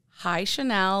Hi,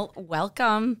 Shannelle.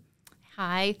 Welcome.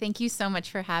 Hi, thank you so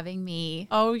much for having me.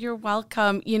 Oh, you're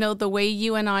welcome. You know, the way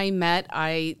you and I met,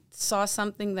 I saw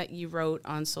something that you wrote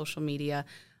on social media.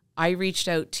 I reached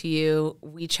out to you,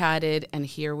 we chatted, and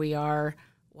here we are,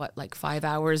 5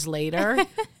 hours later?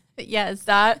 Yes.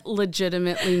 That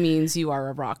legitimately means you are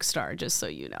a rock star, just so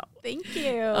you know. Thank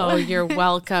you. Oh, you're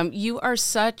welcome. You are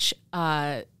such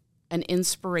an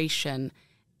inspiration,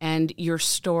 and your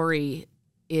story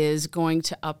is going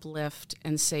to uplift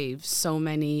and save so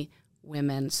many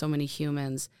women, so many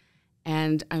humans.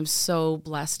 And I'm so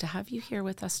blessed to have you here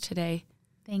with us today.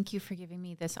 Thank you for giving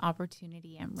me this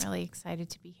opportunity. I'm really excited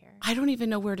to be here. I don't even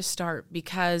know where to start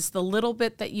because the little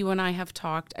bit that you and I have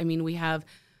talked, I mean, we have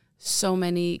so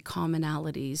many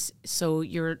commonalities. So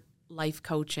your life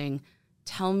coaching,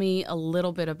 tell me a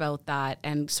little bit about that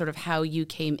and sort of how you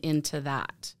came into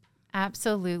that.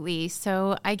 Absolutely.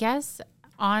 So I guess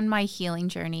on my healing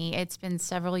journey, it's been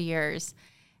several years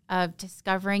of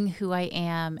discovering who I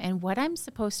am and what I'm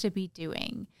supposed to be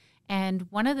doing. And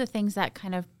one of the things that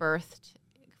kind of birthed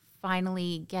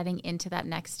finally getting into that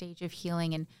next stage of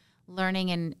healing and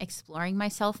learning and exploring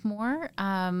myself more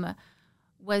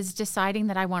was deciding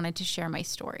that I wanted to share my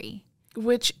story.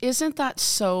 Which isn't that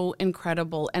so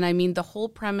incredible? And I mean, the whole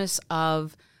premise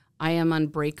of I Am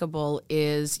Unbreakable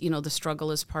is, you know, the struggle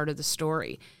is part of the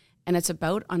story. And it's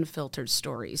about unfiltered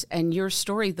stories. And your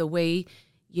story, the way,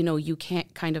 you know, you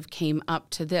can't kind of came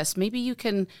up to this. Maybe we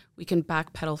can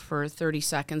backpedal for 30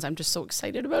 seconds. I'm just so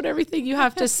excited about everything you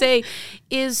have to say.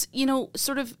 Is, you know,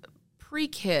 sort of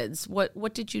pre-kids,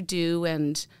 what did you do?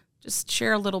 And just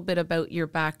share a little bit about your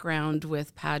background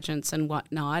with pageants and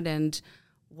whatnot and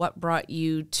what brought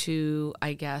you to,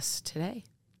 I guess, today.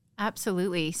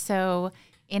 Absolutely. So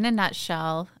in a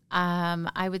nutshell,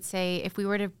 I would say if we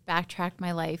were to backtrack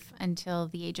my life until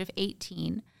the age of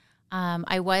 18,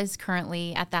 I was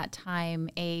currently at that time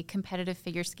a competitive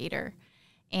figure skater.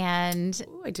 And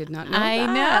Ooh, I did not know I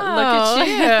that. know. Look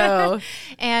at you.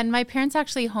 And my parents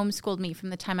actually homeschooled me from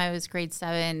the time I was grade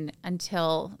 7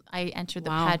 until I entered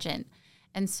the pageant.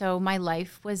 And so my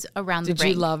life was around the rink. Did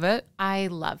you love it? I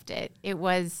loved it. It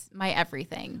was my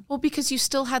everything. Well, because you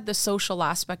still had the social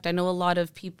aspect. I know a lot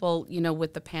of people, you know,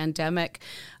 with the pandemic,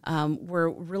 were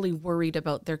really worried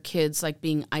about their kids like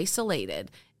being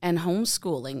isolated and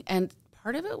homeschooling. And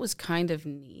part of it was kind of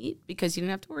neat because you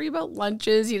didn't have to worry about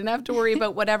lunches. You didn't have to worry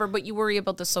about whatever, but you worry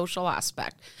about the social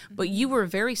aspect. But you were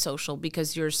very social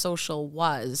because your social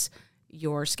was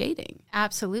your skating.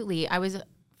 Absolutely. I was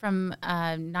from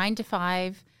 9 to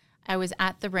 5. I was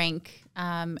at the rink.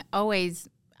 Always,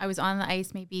 I was on the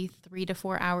ice maybe 3 to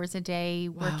 4 hours a day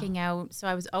working out. So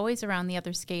I was always around the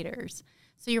other skaters.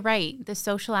 So you're right. The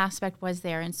social aspect was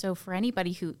there. And so for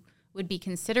anybody who would be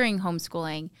considering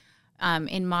homeschooling,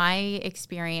 in my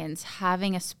experience,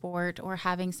 having a sport or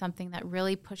having something that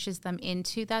really pushes them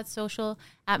into that social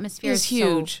atmosphere is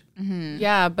huge.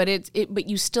 Yeah, but but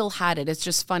you still had it. It's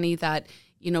just funny that,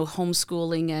 you know,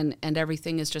 homeschooling and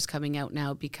everything is just coming out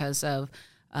now because of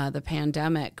the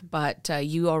pandemic. But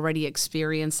you already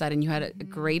experienced that, and you had a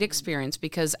great experience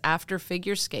because after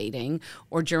figure skating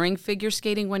or during figure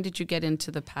skating, when did you get into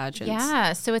the pageants?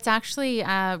 Yeah, so it's actually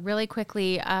really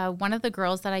quickly, one of the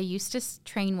girls that I used to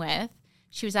train with,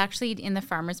 she was actually in the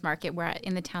farmer's market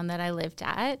in the town that I lived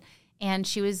at, and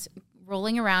she was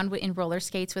rolling around in roller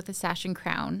skates with a sash and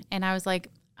crown. And I was like,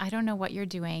 I don't know what you're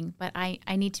doing, but I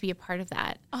need to be a part of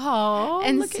that. Oh,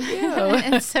 and look at you.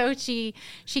 And so she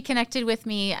connected with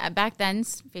me. Back then,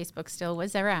 Facebook still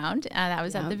was around. That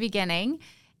was at the beginning.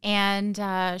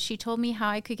 And she told me how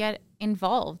I could get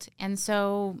involved. And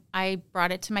so I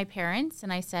brought it to my parents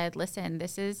and I said, listen,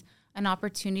 this is an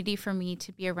opportunity for me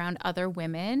to be around other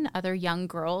women, other young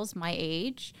girls my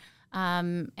age.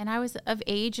 And I was of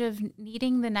age of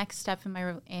needing the next step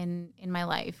in my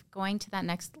life, going to that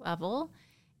next level.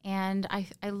 And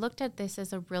I looked at this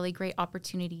as a really great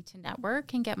opportunity to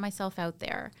network and get myself out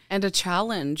there. And a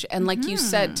challenge. And like you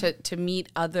said, to meet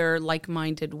other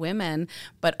like-minded women,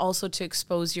 but also to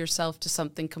expose yourself to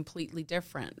something completely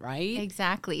different, right?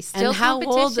 Exactly. Still and how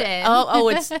competition.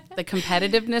 Old, it's the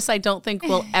competitiveness I don't think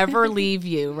will ever leave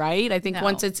you, right? I think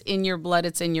once it's in your blood,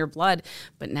 it's in your blood.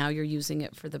 But now you're using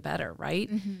it for the better, right?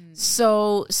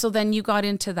 So then you got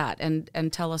into that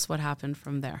and tell us what happened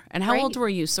from there. And how old were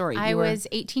you? Sorry. I was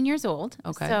 18 years old.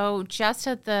 Okay. So just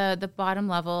at the bottom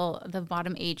level, the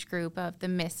bottom age group of the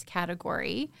Miss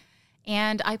category.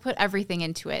 And I put everything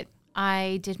into it.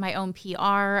 I did my own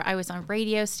PR. I was on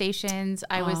radio stations.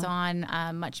 I was on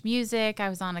Much Music. I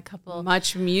was on a couple.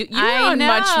 Much Music. You're on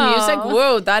Much Music.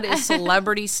 Whoa, that is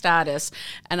celebrity status.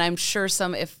 And I'm sure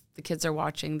if the kids are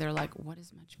watching, they're like, what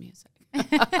is Much Music?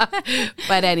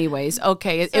 But anyways,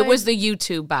 okay. It was the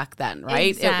YouTube back then, right?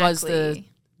 Exactly. It was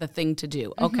the thing to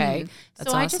do. Okay. That's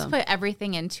so awesome. I just put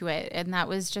everything into it. And that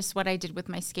was just what I did with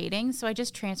my skating. So I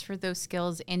just transferred those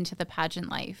skills into the pageant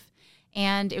life.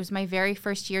 And it was my very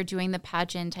first year doing the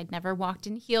pageant. I'd never walked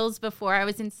in heels before. I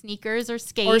was in sneakers or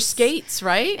skates. Or skates,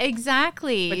 right?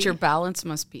 Exactly. But your balance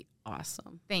must be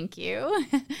awesome. Thank you.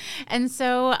 And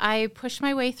so I pushed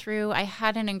my way through. I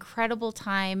had an incredible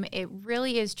time. It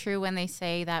really is true when they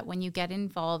say that when you get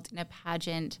involved in a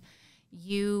pageant,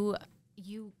 you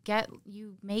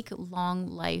make long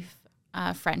life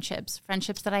friendships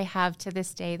that I have to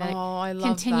this day that I love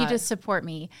continue that. to support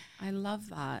me. I love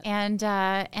that. And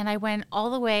I went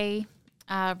all the way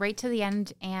right to the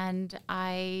end, and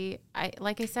I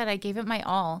like I said, I gave it my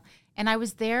all, and I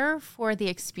was there for the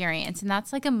experience, and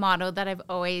that's like a motto that I've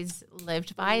always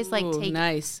lived by. Is like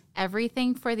take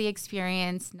everything for the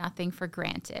experience, nothing for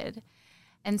granted.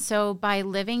 And so by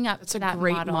living up to that That's a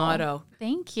great motto.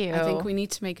 Thank you. I think we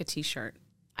need to make a t-shirt.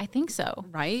 I think so.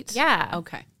 Right? Yeah.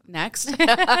 Okay. Next.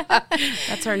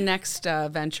 That's our next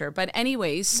venture. But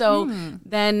anyways, and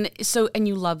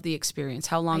you love the experience.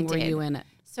 How long were you in it?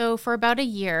 So for about a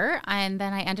year, and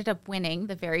then I ended up winning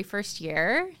the very first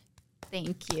year.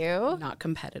 Thank you. Not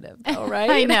competitive though, right?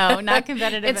 I know, not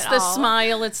competitive It's at the all.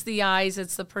 smile, it's the eyes,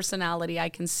 it's the personality. I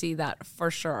can see that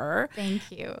for sure. Thank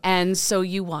you. And so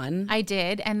you won. I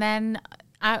did. And then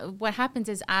what happens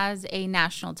is, as a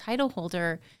national title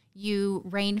holder, you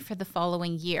reign for the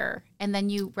following year. And then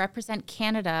you represent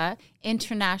Canada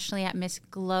internationally at Miss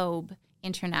Globe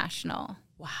International.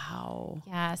 Wow.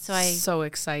 Yeah. So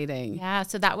exciting. Yeah.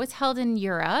 So that was held in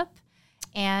Europe.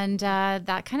 And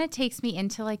that kind of takes me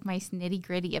into like my nitty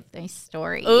gritty of my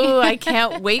story. Oh, I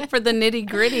can't wait for the nitty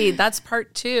gritty. That's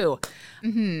part 2.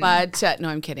 But no,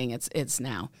 I'm kidding. It's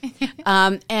now.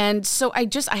 And so I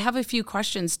have a few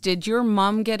questions. Did your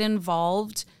mom get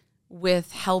involved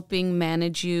with helping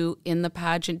manage you in the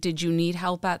pageant? Did you need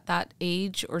help at that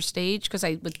age or stage? Because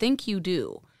I would think you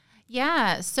do.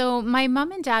 Yeah. So my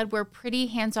mom and dad were pretty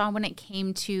hands-on when it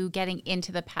came to getting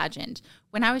into the pageant.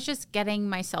 When I was just getting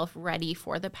myself ready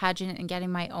for the pageant and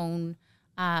getting my own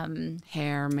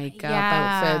hair, makeup,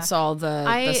 outfits, all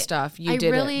the stuff. You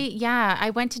did it. Yeah. I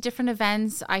went to different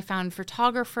events. I found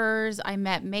photographers. I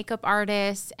met makeup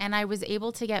artists, and I was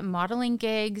able to get modeling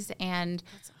gigs, and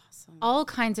all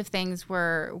kinds of things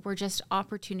were just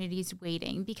opportunities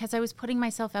waiting, because I was putting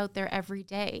myself out there every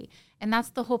day. And that's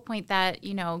the whole point that,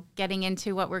 getting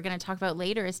into what we're going to talk about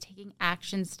later is taking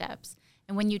action steps.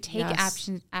 And when you take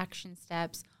action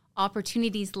steps,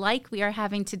 opportunities like we are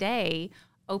having today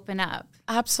open up.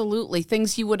 Absolutely.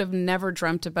 Things you would have never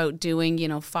dreamt about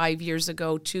doing, 5 years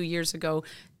ago, 2 years ago,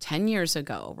 10 years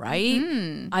ago,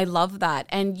 right? I love that.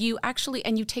 And you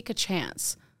take a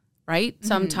chance. Right?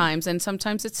 Sometimes, and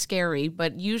sometimes it's scary,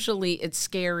 but usually it's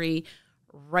scary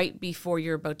right before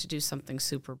you're about to do something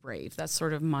super brave. That's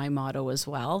sort of my motto as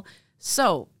well.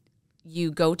 So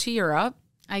you go to Europe.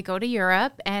 I go to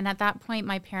Europe, and at that point,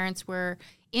 my parents were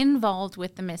involved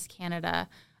with the Miss Canada.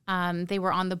 They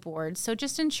were on the board. So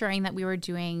just ensuring that we were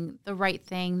doing the right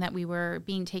thing, that we were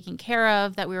being taken care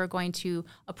of, that we were going to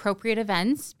appropriate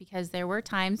events, because there were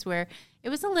times where it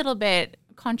was a little bit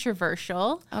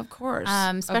controversial. Of course.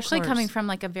 Especially coming from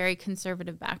like a very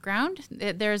conservative background.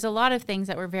 There's a lot of things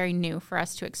that were very new for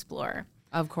us to explore.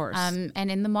 Of course. And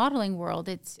in the modeling world,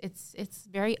 it's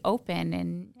very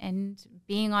open, and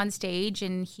being on stage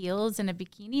in heels and a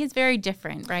bikini is very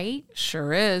different, right?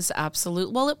 Sure is.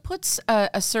 Absolutely. Well, it puts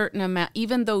a certain amount,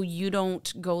 even though you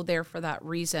don't go there for that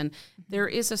reason, there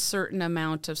is a certain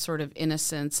amount of sort of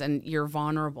innocence, and you're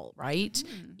vulnerable, right?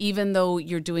 Even though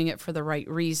you're doing it for the right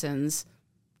reasons,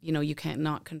 you can't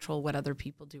not control what other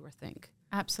people do or think.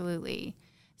 Absolutely.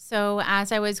 So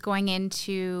as I was going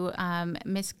into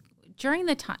during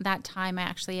that time, I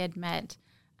actually had met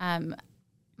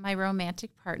my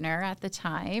romantic partner at the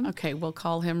time. Okay, we'll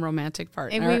call him romantic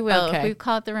partner. And we will. Okay. We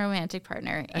call it the romantic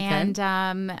partner. Okay.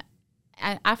 And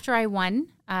after I won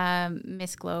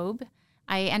Miss Globe,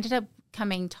 I ended up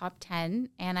coming top 10,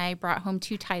 and I brought home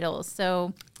 2 titles.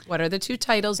 So what are the 2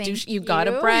 titles? You got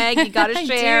to you. brag. You got to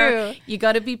share. do. You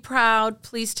got to be proud.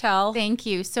 Please tell. Thank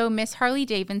you. So Miss Harley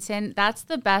Davidson, that's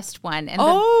the best one. And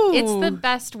it's the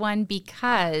best one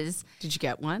because... Did you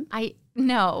get one?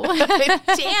 No.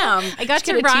 Damn. I got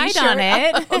to ride on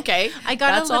it. Okay. I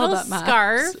got a little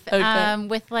scarf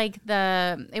with like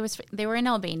they were in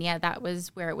Albania. That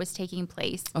was where it was taking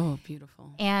place. Oh,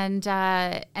 beautiful. And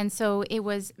so it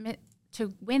was,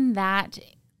 to win that,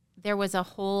 there was a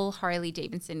whole Harley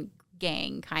Davidson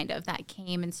gang kind of that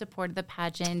came and supported the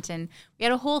pageant. And we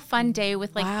had a whole fun day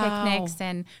with like picnics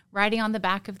and riding on the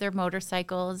back of their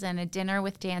motorcycles and a dinner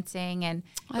with dancing. And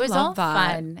it was all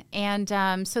fun.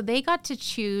 And so they got to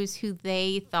choose who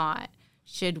they thought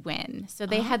should win. So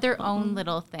they had their own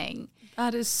little thing.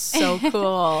 That is so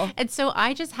cool. And so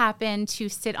I just happened to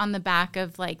sit on the back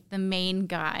of like the main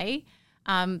guy,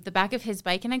 the back of his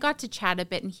bike, and I got to chat a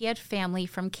bit. And he had family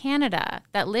from Canada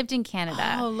that lived in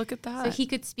Canada. Oh, look at that. So he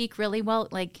could speak really well.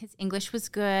 Like his English was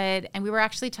good. And we were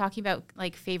actually talking about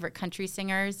like favorite country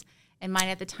singers. And mine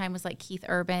at the time was like Keith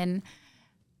Urban.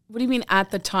 What do you mean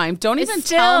at the time? Don't even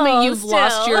tell me you've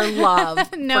lost your love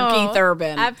for Keith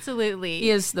Urban. Absolutely. He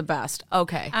is the best.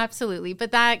 Okay. Absolutely.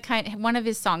 But that one of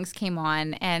his songs came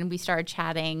on and we started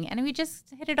chatting and we just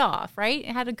hit it off, right?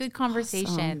 It had a good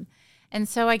conversation. Awesome. And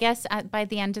so I guess by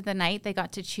the end of the night, they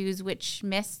got to choose which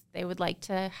Miss they would like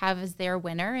to have as their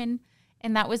winner.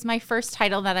 And that was my first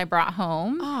title that I brought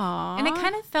home. Aww. And it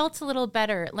kind of felt a little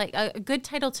better, like a good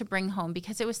title to bring home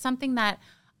because it was something that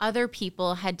other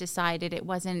people had decided. It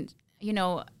wasn't,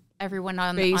 everyone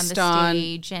on the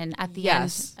stage and at the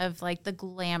end of like the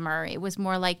glamour. It was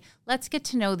more like, let's get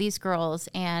to know these girls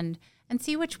and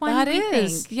see which one we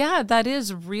think. Yeah, that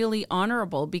is really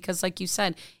honorable because like you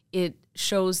said, it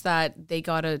shows that they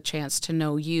got a chance to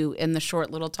know you in the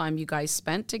short little time you guys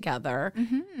spent together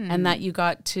and that you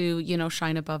got to,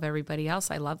 shine above everybody else.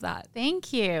 I love that.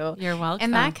 Thank you. You're welcome.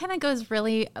 And that kind of goes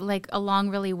really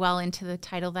along really well into the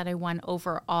title that I won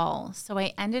overall. So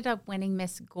I ended up winning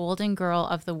Miss Golden Girl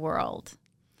of the World.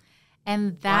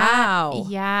 And that,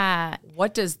 yeah.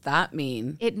 What does that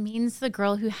mean? It means the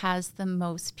girl who has the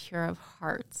most pure of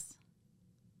hearts.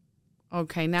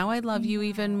 Okay, now I love you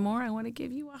even more. I want to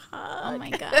give you a hug. Oh my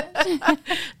gosh.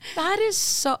 That is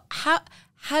so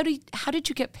how did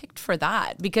you get picked for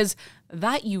that? Because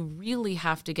that you really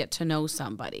have to get to know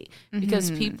somebody. Because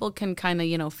people can kind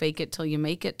of, fake it till you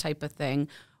make it type of thing,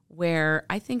 where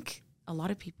I think a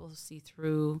lot of people see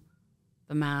through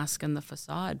the mask and the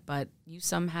facade, but you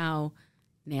somehow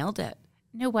nailed it.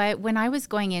 You know what? When I was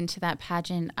going into that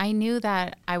pageant, I knew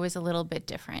that I was a little bit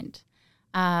different.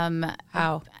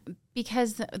 How?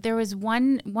 Because there was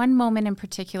one moment in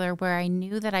particular where I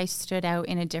knew that I stood out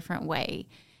in a different way.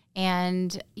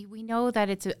 And we know that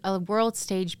it's a world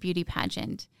stage beauty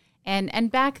pageant.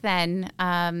 And back then,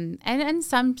 and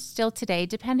some still today,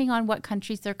 depending on what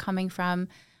countries they're coming from,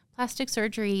 plastic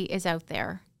surgery is out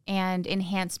there and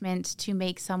enhancement to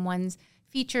make someone's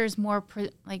features more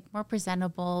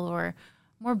presentable or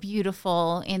more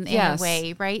beautiful in a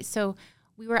way, right? So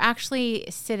we were actually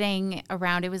sitting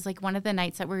around. It was like one of the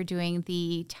nights that we were doing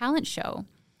the talent show.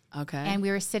 Okay. And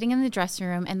we were sitting in the dressing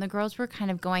room and the girls were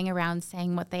kind of going around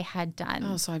saying what they had done.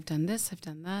 Oh, so I've done this, I've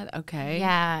done that. Okay.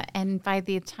 Yeah. And by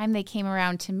the time they came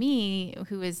around to me,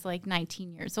 who was like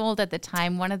 19 years old at the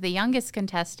time, one of the youngest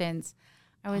contestants,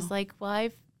 I was like, well,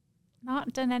 I've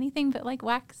not done anything but like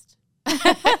waxed.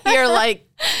 You're like,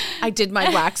 I did my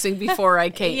waxing before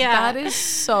I came. Yeah. That is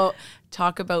so...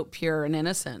 Talk about pure and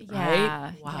innocent,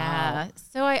 right? Wow. Yeah.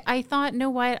 So I thought, know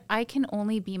what? I can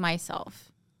only be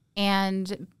myself.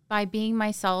 And by being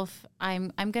myself,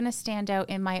 I'm going to stand out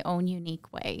in my own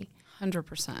unique way.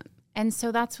 100%. And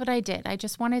so that's what I did. I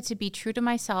just wanted to be true to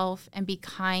myself and be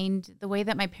kind the way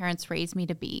that my parents raised me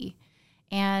to be.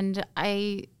 And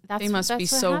they must be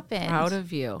so happened. Proud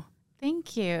of you.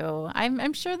 Thank you.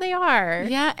 I'm sure they are.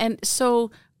 Yeah. And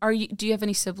so... do you have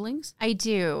any siblings? I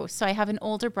do. So I have an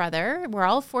older brother. We're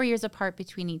all 4 years apart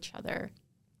between each other.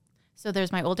 So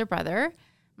there's my older brother,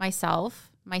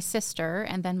 myself, my sister,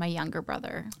 and then my younger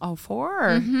brother. Oh, 4.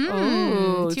 Mm-hmm.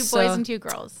 Oh, 2 boys and 2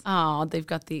 girls. Oh, they've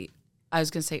got I was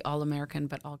going to say all-American,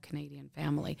 but all-Canadian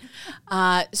family.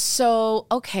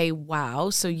 Okay,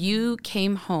 wow. So you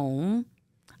came home.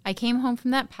 I came home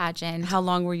from that pageant. How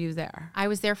long were you there? I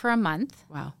was there for a month.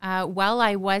 Wow. While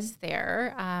I was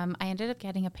there, I ended up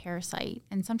getting a parasite.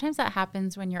 And sometimes that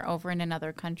happens when you're over in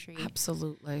another country.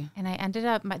 Absolutely. And I ended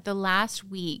up, the last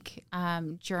week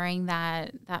during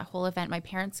that whole event, my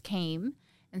parents came.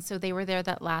 And so they were there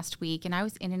that last week. And I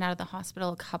was in and out of the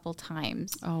hospital a couple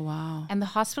times. Oh, wow. And the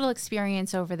hospital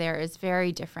experience over there is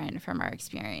very different from our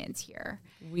experience here.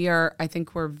 I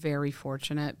think we're very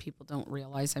fortunate. People don't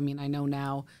realize. I mean, I know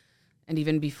now, and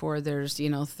even before there's,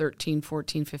 13,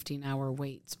 14, 15-hour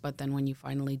waits. But then when you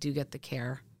finally do get the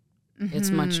care,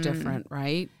 it's much different,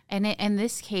 right? And in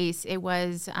this case, it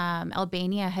was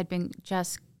Albania had been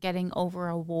just getting over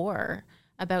a war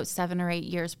about 7 or 8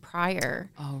 years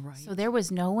prior. Oh, right. So there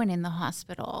was no one in the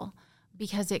hospital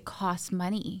because it costs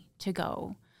money to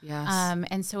go. Yes.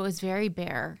 And so it was very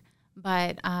bare.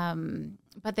 but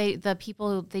the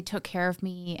people, they took care of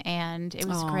me, and it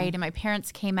was great. And my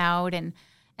parents came out, and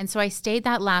so I stayed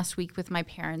that last week with my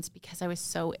parents because I was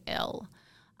so ill.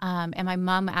 And my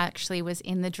mom actually was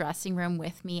in the dressing room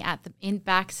with me in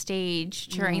backstage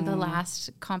during the last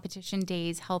competition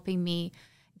days, helping me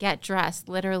get dressed,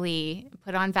 literally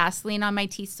put on Vaseline on my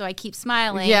teeth so I keep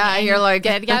smiling. Yeah, you're like,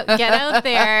 get out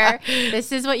there.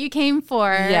 This is what you came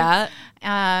for. Yeah.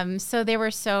 So they were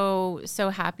so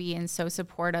happy and so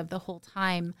supportive the whole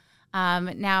time.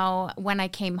 Now, when I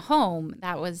came home,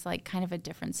 that was like kind of a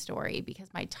different story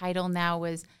because my title now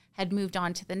had moved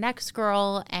on to the next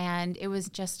girl, and it was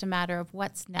just a matter of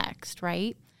what's next,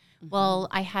 right? Mm-hmm. Well,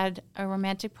 I had a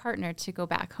romantic partner to go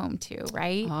back home to,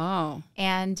 right? Oh.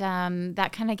 And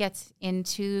that kind of gets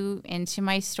into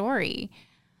my story.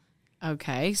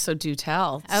 Okay, so do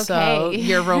tell. Okay. So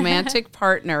your romantic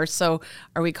partner, so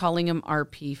are we calling him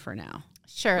RP for now?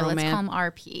 Sure, let's call him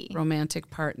RP. Romantic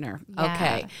partner. Yeah.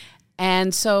 Okay.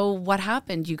 And so what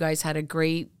happened? You guys had a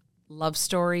great love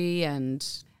story and...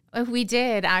 We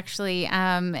did, actually.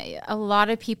 A lot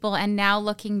of people, and now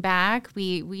looking back,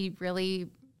 we really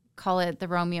call it the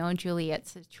Romeo and Juliet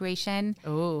situation.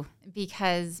 Oh.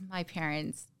 Because my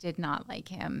parents did not like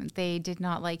him. They did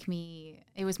not like me.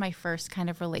 It was my first kind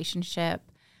of relationship.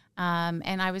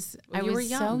 And I was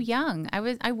so young. I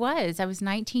was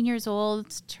 19 years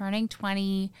old, turning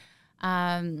 20.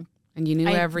 And you knew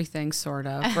everything, sort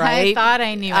of, right? I thought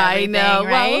I knew everything, I know.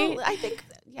 Right? Well, I think,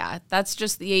 yeah, that's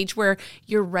just the age where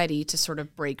you're ready to sort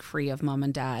of break free of mom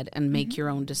and dad and make your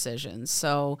own decisions.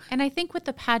 So, and I think with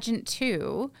the pageant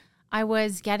too, I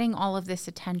was getting all of this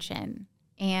attention,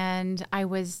 and I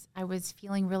was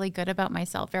feeling really good about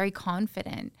myself, very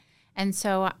confident. And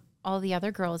so all the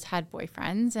other girls had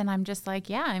boyfriends, and I'm just like,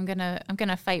 yeah, I'm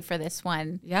gonna fight for this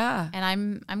one. Yeah.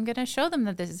 And I'm gonna show them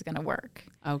that this is gonna work.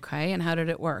 Okay. And how did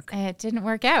it work? It didn't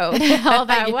work out all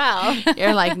that well.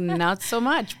 You're like, not so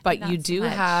much, but you do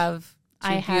have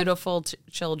beautiful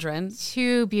children.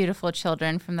 2 beautiful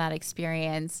children from that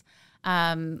experience.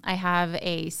 I have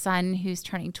a son who's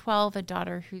turning 12, a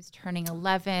daughter who's turning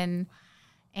 11,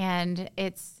 and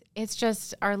it's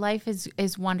just, our life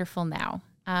is wonderful now.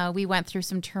 We went through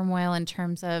some turmoil in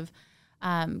terms of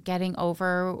getting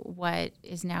over what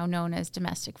is now known as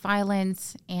domestic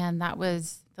violence, and that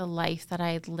was the life that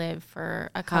I had lived for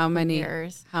a couple of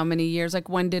years. How many years? Like,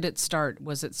 when did it start?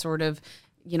 Was it sort of,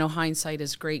 hindsight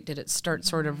is great. Did it start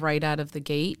sort of right out of the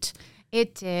gate?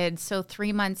 It did. So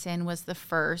 3 months in was the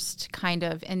first kind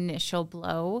of initial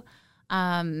blow.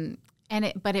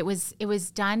 But it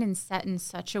was done and set in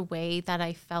such a way that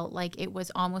I felt like it was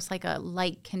almost like a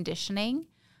light conditioning.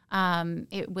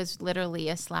 It was literally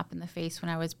a slap in the face when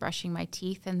I was brushing my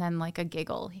teeth, and then like a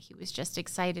giggle. He was just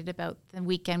excited about the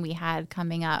weekend we had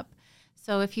coming up.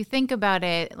 So if you think about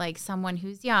it, like someone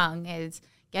who's young is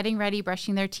getting ready,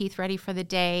 brushing their teeth, ready for the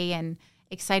day, and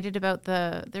excited about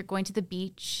they're going to the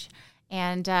beach.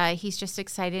 And he's just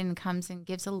excited and comes and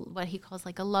gives what he calls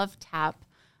like a love tap.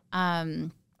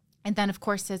 And then, of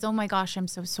course, says, oh, my gosh, I'm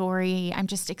so sorry. I'm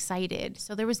just excited.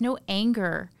 So there was no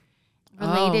anger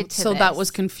related to so this. that was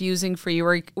confusing for you.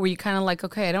 Were you kind of like,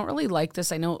 okay, I don't really like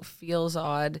this. I know it feels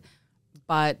odd,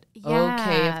 but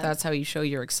okay, if that's how you show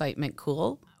your excitement,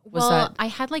 cool. I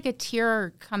had like a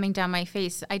tear coming down my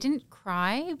face. I didn't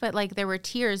cry, but like there were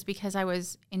tears because I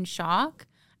was in shock.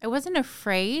 I wasn't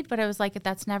afraid, but I was like,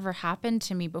 that's never happened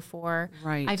to me before.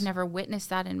 Right. I've never witnessed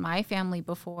that in my family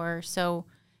before. So,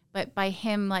 but by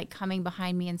him like coming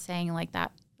behind me and saying like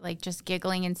that, like just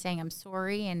giggling and saying, I'm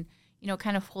sorry. And,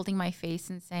 kind of holding my face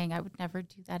and saying, I would never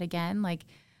do that again. Like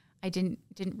I didn't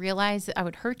realize that I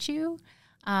would hurt you.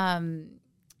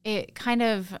 It kind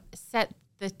of set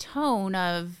the tone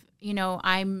of,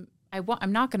 I'm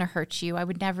not going to hurt you. I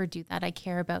would never do that. I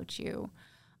care about you.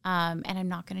 And I'm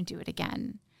not going to do it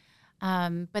again.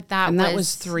 But that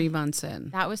was 3 months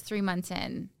in. That was 3 months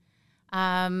in.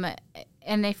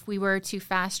 And if we were to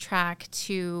fast track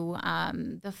to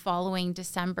the following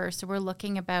December, so we're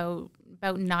looking about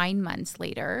 9 months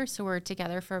later. So we're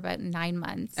together for about 9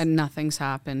 months. And nothing's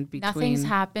happened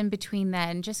between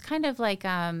then. Just kind of like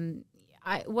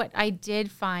what I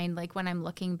did find, like when I'm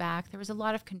looking back, there was a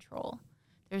lot of control.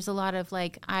 There's a lot of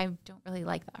like, I don't really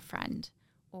like that friend,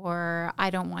 or I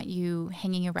don't want you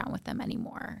hanging around with them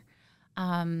anymore.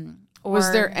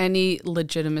 Was there any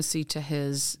legitimacy to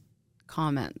his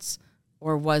comments,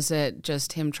 or was it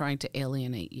just him trying to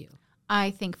alienate you?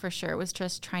 I think for sure it was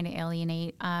just trying to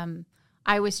alienate.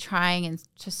 I was trying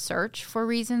to search for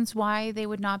reasons why they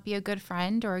would not be a good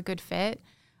friend or a good fit.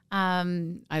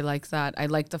 I like that. I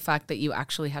like the fact that you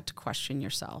actually had to question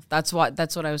yourself. That's what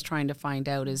I was trying to find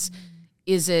out is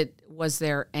was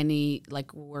there any,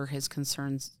 like, were his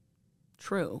concerns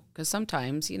true? Because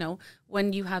sometimes, you know,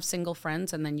 when you have single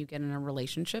friends and then you get in a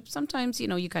relationship, sometimes, you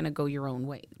know, you kind of go your own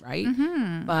way, right?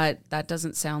 Mm-hmm. But that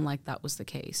doesn't sound like that was the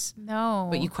case. No.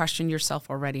 But you question yourself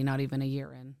already, not even a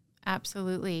year in.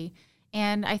 Absolutely.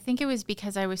 And I think it was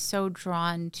because I was so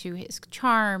drawn to his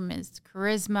charm, his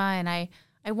charisma, and I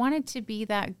wanted to be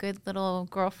that good little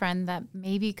girlfriend that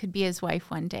maybe could be his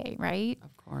wife one day, right?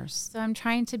 Of course. So I'm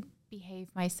trying to behave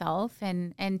myself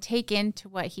and take into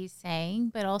what he's saying,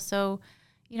 but also,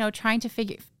 you know,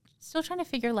 still trying to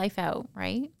figure life out,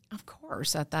 right? Of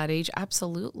course, at that age,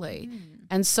 absolutely.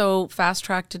 And so fast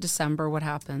track to December, what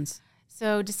happens?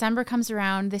 So December comes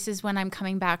around. This is when I'm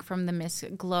coming back from the Miss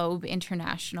Globe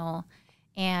International,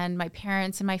 and my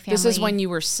parents and my family. This is when you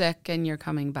were sick and you're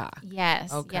coming back.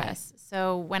 Yes. Okay. Yes.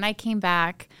 So when I came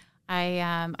back,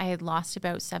 I had lost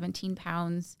about 17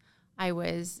 pounds. I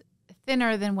was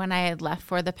thinner than when I had left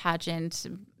for the pageant.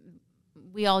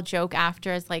 We all joke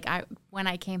after, it's like when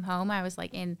I came home, I was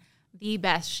like in the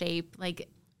best shape, like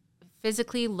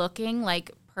physically looking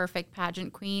like perfect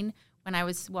pageant queen. When I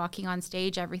was walking on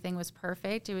stage, everything was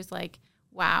perfect. It was like,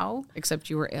 wow. Except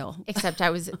you were ill. Except I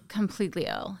was completely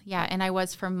ill. Yeah. And I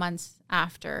was for months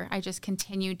after. I just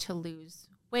continued to lose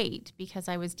weight because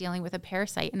I was dealing with a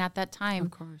parasite. And at that time,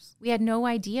 of course, we had no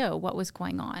idea what was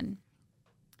going on.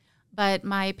 But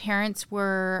my parents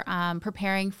were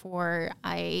preparing for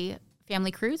a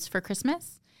family cruise for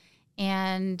Christmas.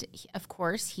 And of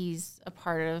course, he's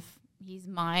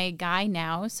my guy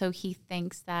now. So he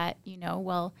thinks that, you know,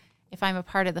 well, if I'm a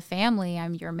part of the family,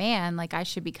 I'm your man, like I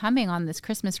should be coming on this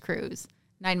Christmas cruise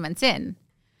 9 months in.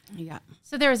 Yeah.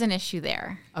 So there was an issue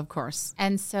there. Of course.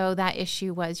 And so that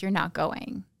issue was, you're not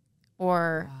going,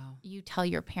 or Wow. you tell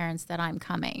your parents that I'm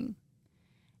coming.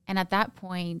 And at that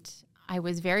point, I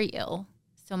was very ill.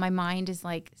 So my mind is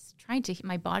like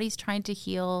my body's trying to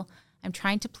heal. I'm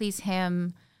trying to please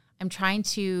him. I'm trying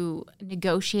to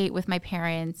negotiate with my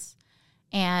parents.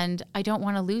 And I don't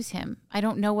want to lose him. I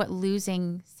don't know what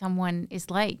losing someone is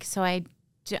like. So I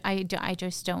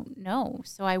just don't know.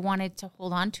 So I wanted to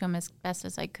hold on to him as best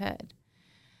as I could.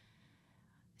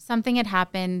 Something had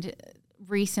happened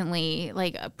recently,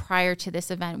 like prior to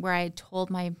this event, where I had told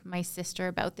my sister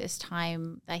about this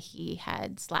time that he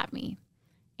had slapped me.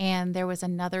 And there was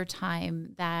another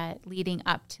time that leading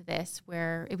up to this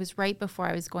where it was right before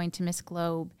I was going to Miss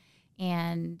Globe.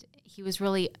 And he was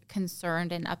really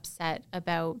concerned and upset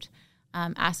about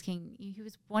he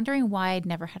was wondering why I'd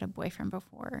never had a boyfriend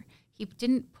before. He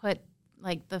didn't put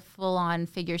like the full-on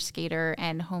figure skater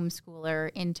and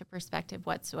homeschooler into perspective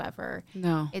whatsoever.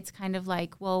 No. It's kind of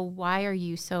like, well, why are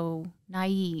you so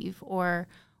naive? Or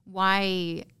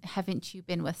why haven't you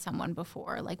been with someone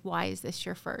before? Like, why is this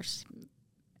your first?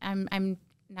 I'm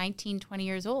 19, 20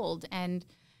 years old, and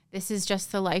this is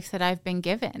just the life that I've been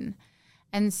given.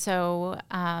 And so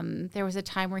there was a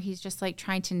time where he's just like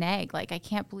trying to nag, like, I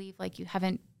can't believe like you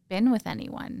haven't been with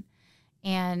anyone.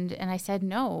 And I said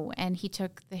no. And he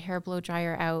took the hair blow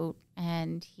dryer out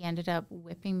and he ended up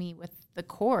whipping me with the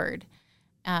cord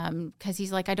because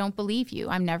he's like, I don't believe you.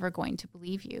 I'm never going to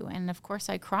believe you. And of course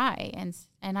I cry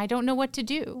and I don't know what to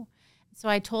do. So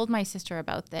I told my sister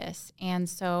about this. And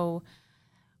so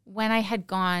when I had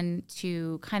gone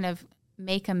to kind of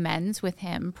make amends with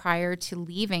him prior to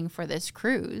leaving for this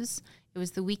cruise, it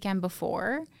was the weekend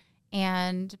before,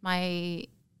 and my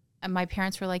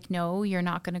parents were like, no, you're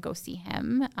not going to go see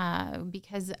him,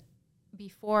 because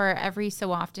before, every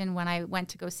so often when I went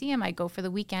to go see him, I'd go for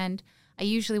the weekend. I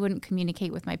usually wouldn't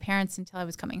communicate with my parents until I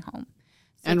was coming home.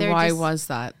 So and why was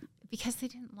that? Because they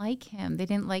didn't like him. They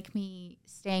didn't like me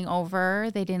staying over.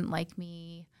 They didn't like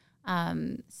me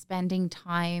spending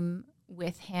time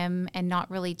with him and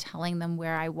not really telling them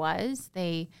where I was.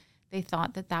 They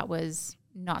thought that was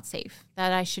not safe,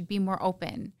 that I should be more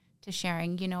open to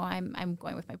sharing, you know, I'm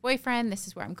going with my boyfriend, this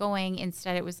is where I'm going.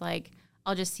 Instead, it was like,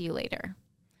 I'll just see you later.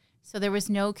 So there was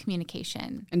no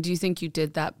communication. And do you think you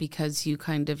did that because you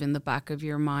kind of in the back of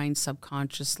your mind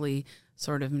subconsciously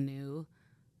sort of knew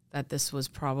that this was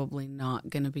probably not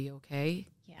going to be okay?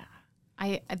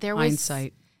 Yeah.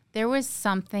 Hindsight. There was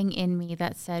something in me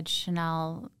that said,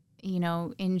 Shannelle, you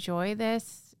know, enjoy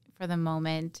this for the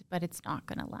moment, but it's not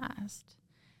going to last.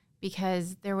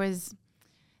 Because there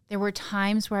were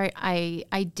times where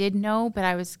I did know, but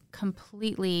I was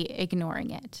completely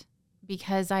ignoring it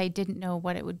because I didn't know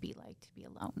what it would be like to be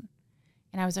alone.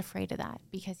 And I was afraid of that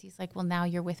because he's like, well, now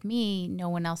you're with me. No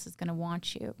one else is going to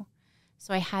want you.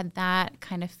 So I had that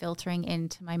kind of filtering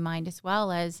into my mind as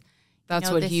well as, that's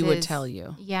what he would tell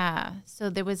you. Yeah. So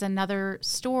there was another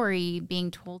story being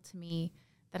told to me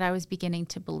that I was beginning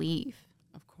to believe.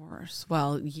 Of course.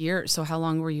 Well, so how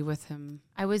long were you with him?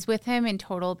 I was with him in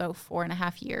total about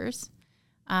 4.5 years.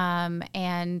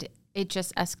 And it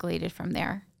just escalated from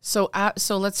there. So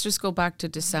let's just go back to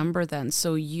December then.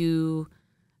 So you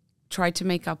tried to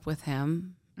make up with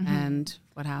him, and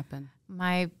what happened?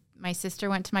 My sister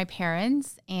went to my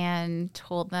parents and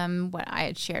told them what I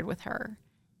had shared with her.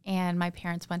 And my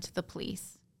parents went to the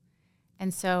police.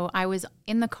 And so I was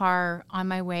in the car on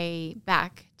my way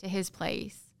back to his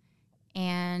place,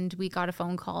 and we got a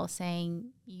phone call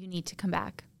saying, you need to come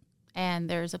back. And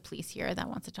there's a police here that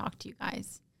wants to talk to you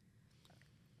guys.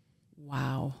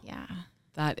 Wow. Yeah.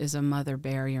 That is a mother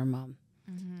bear, your mom.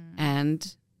 Mm-hmm.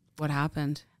 And what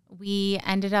happened? We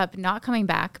ended up not coming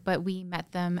back, but we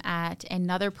met them at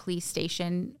another police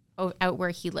station out where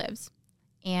he lives.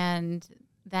 And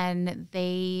then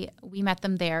we met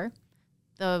them there.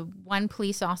 The one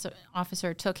police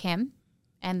officer took him,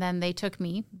 and then they took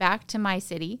me back to my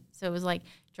city. So it was like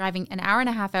driving an hour and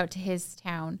a half out to his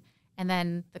town, and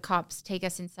then the cops take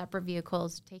us in separate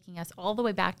vehicles, taking us all the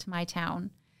way back to my town.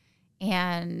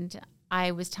 And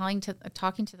I was talking to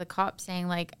the cops saying,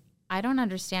 like, I don't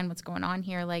understand what's going on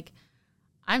here. Like,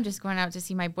 I'm just going out to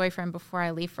see my boyfriend before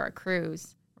I leave for a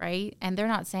cruise, right? And they're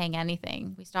not saying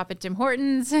anything. We stop at Tim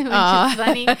Hortons, which is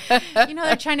funny.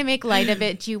 They're trying to make light of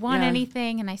it. Do you want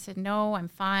anything? And I said, no, I'm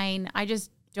fine. I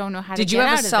just don't know how to get out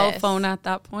of this. Did you have a cell phone at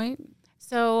that point?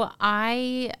 So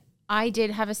I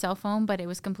did have a cell phone, but it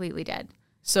was completely dead.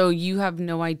 So you have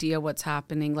no idea what's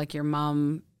happening? Like, your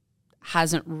mom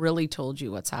hasn't really told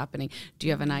you what's happening. Do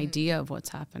you have an idea of what's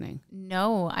happening?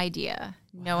 No idea.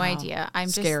 No idea.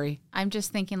 Scary. I'm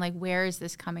just thinking, like, where is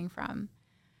this coming from?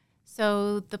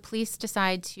 So the police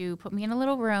decide to put me in a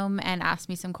little room and ask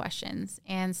me some questions.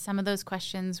 And some of those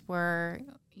questions were,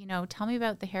 tell me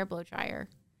about the hair blow dryer.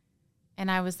 And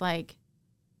I was like,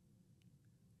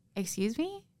 excuse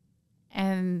me?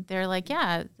 And they're like,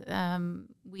 yeah,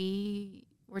 we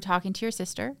were talking to your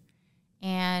sister,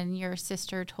 and your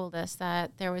sister told us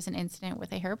that there was an incident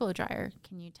with a hair blow dryer.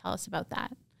 Can you tell us about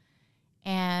that?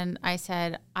 And I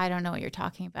said, I don't know what you're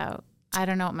talking about. I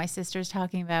don't know what my sister's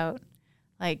talking about.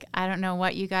 Like, I don't know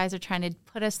what you guys are trying to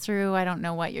put us through. I don't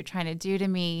know what you're trying to do to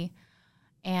me.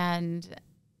 And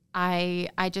I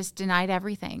just denied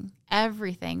everything.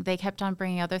 They kept on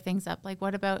bringing other things up. Like,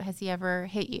 what about, has he ever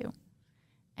hit you?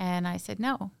 And I said,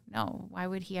 no. Why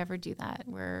would he ever do that?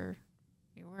 We're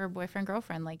boyfriend,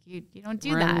 girlfriend. Like, you don't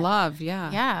do that. We're in love,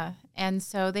 yeah. Yeah. And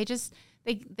so they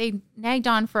nagged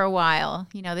on for a while.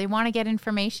 They want to get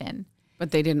information.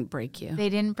 But they didn't break you. They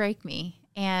didn't break me.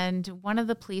 And one of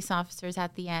the police officers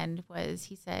at the end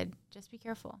he said, just be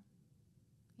careful.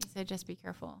 He said, just be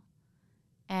careful.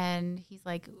 And he's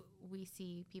like, we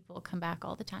see people come back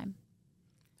all the time.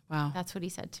 Wow. That's what he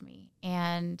said to me.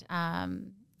 And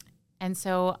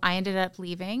so I ended up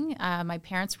leaving. My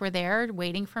parents were there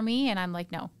waiting for me. And I'm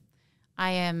like, no,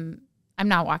 I'm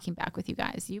not walking back with you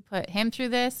guys. You put him through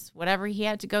this, whatever he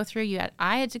had to go through.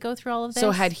 I had to go through all of this.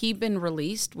 So had he been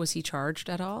released? Was he charged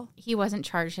at all? He wasn't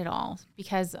charged at all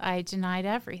because I denied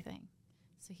everything.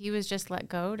 So he was just let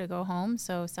go to go home.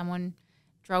 So someone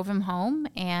drove him home,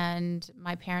 and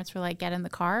my parents were like, get in the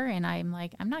car. And I'm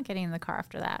like, I'm not getting in the car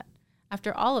after that.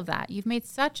 After all of that, you've made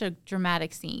such a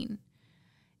dramatic scene.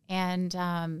 And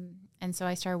so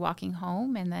I started walking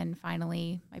home, and then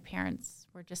finally my parents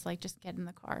were just like, just get in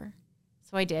the car.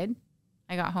 So I did.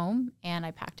 I got home and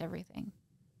I packed everything.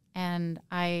 And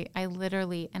I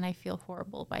literally, and I feel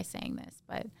horrible by saying this,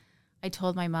 but I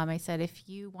told my mom, I said, if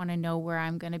you want to know where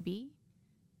I'm going to be,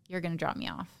 you're going to drop me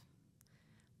off.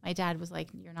 My dad was like,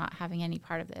 you're not having any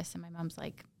part of this. And my mom's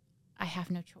like, I have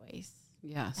no choice.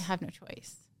 Yes. I have no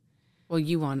choice. Well,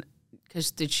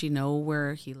 because did she know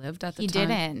where he lived at the time?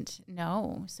 He didn't,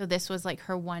 no. So this was like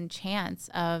her one chance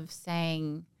of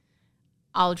saying,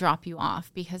 I'll drop you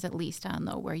off because at least I'll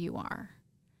know where you are.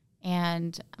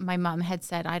 And my mom had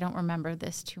said, I don't remember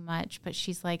this too much, but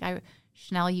she's like,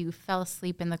 Shannelle, you fell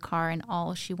asleep in the car and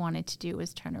all she wanted to do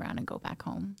was turn around and go back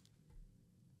home.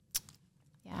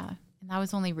 Yeah. And that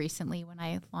was only recently when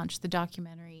I launched the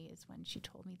documentary is when she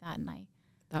told me that. And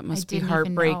that must be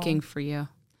heartbreaking for you.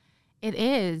 It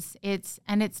is. It's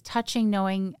touching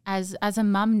knowing as a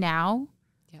mom now.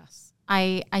 Yes.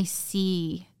 I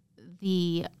see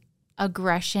the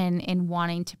aggression in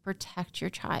wanting to protect your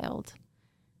child.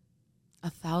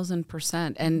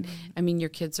 1,000%. And I mean, your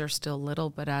kids are still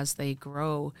little, but as they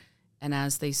grow and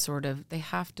as they they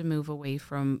have to move away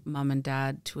from mom and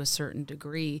dad to a certain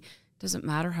degree. It doesn't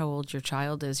matter how old your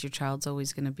child is. Your child's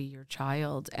always going to be your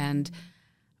child. And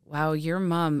wow, your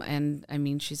mom, and I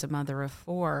mean, she's a mother of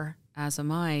 4, as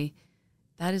am I.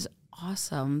 That is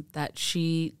awesome that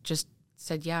she just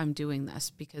said, yeah, I'm doing this,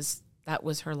 because that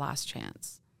was her last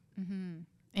chance. Mm-hmm.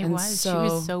 It was. She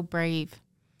was so brave.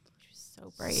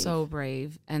 So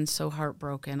brave and so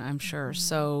heartbroken, I'm sure. Mm-hmm.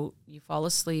 So you fall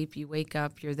asleep, you wake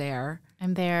up, you're there.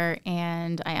 I'm there,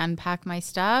 and I unpack my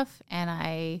stuff, and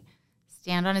I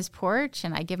stand on his porch,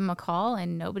 and I give him a call,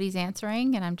 and nobody's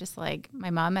answering. And I'm just like, my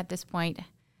mom at this point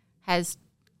has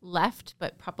left,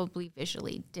 but probably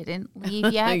visually didn't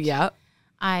leave yet. Yeah.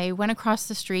 I went across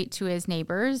the street to his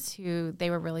neighbors, who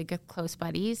they were really good, close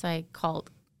buddies. I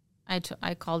called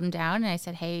him down, and I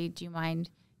said, hey, do you mind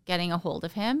getting a hold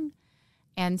of him?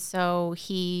 And so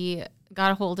he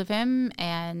got a hold of him,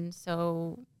 and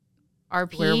so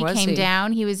RP came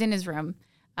down. He was in his room.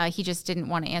 He just didn't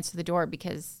want to answer the door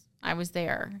because I was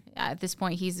there. At this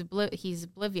point, he's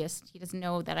oblivious. He doesn't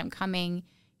know that I'm coming.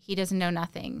 He doesn't know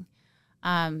nothing.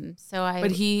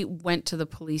 But he went to the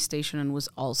police station and was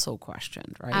also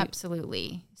questioned, right?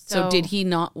 Absolutely. So did he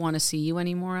not want to see you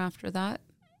anymore after that?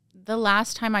 The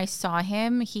last time I saw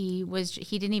him, he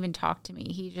didn't even talk to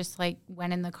me. He just like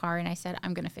went in the car, and I said,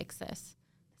 I'm going to fix this.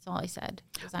 That's all I said.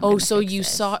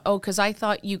 Because I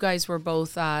thought you guys were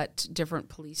both at different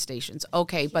police stations.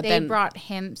 Okay, but they brought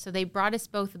us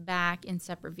both back in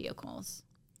separate vehicles.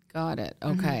 Got it.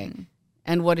 Okay. Mm-hmm.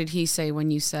 And what did he say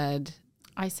when you said?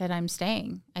 I said, I'm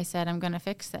staying. I said, I'm going to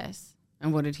fix this.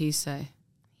 And what did he say?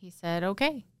 He said,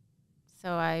 okay.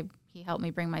 So he helped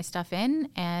me bring my stuff in,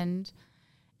 and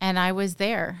I was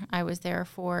there. I was there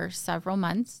for several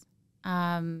months.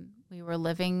 We were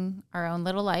living our own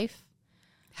little life.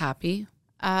 Happy?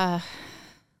 How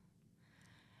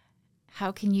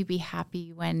can you be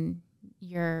happy when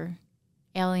you're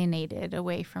alienated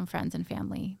away from friends and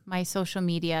family? My social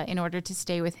media, in order to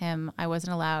stay with him, I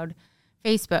wasn't allowed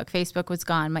Facebook. Facebook was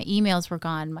gone. My emails were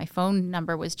gone. My phone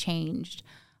number was changed.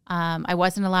 I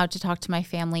wasn't allowed to talk to my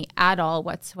family at all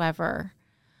whatsoever.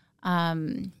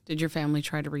 Did your family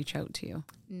try to reach out to you?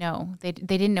 No, they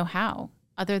didn't know how,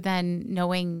 other than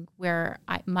knowing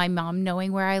my mom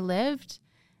knowing where I lived.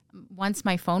 Once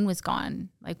my phone was gone,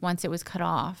 like once it was cut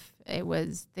off, they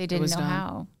didn't know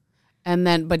how. And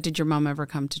then, but did your mom ever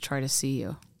come to try to see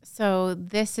you? So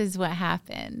this is what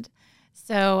happened.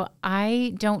 So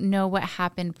I don't know what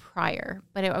happened prior,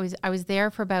 but I was there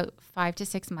for about 5 to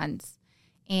 6 months.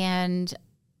 And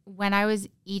when I was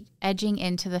edging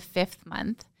into the 5th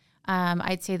month,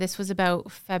 I'd say this was about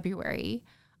February,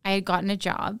 I had gotten a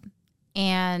job.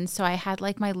 And so I had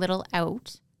like my little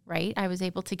out, right? I was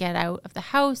able to get out of the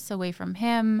house, away from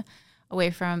him,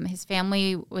 away from his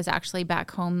family, was actually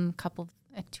back home.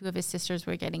 2 of his sisters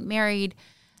were getting married.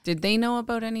 Did they know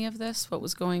about any of this? What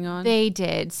was going on? They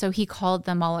did. So he called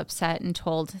them all upset and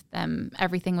told them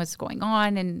everything was going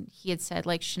on. And he had said,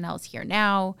 like, Shannelle's here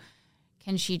now.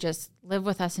 Can she just live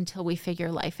with us until we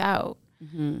figure life out?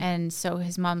 Mm-hmm. And so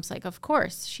his mom's like, of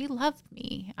course, she loved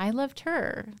me. I loved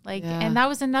her. Like, yeah. And that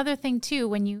was another thing too,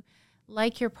 when you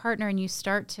like your partner and you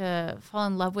start to fall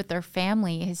in love with their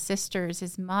family, his sisters,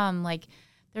 his mom, like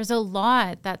there's a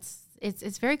lot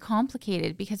it's very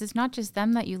complicated, because it's not just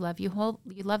them that you love. You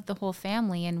love the whole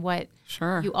family and what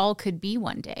you all could be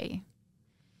one day.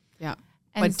 Yeah.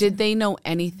 But did they know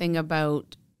anything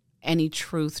about any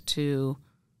truth to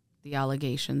the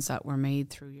allegations that were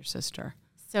made through your sister?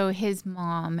 So his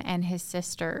mom and his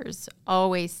sisters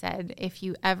always said, if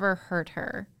you ever hurt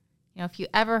her,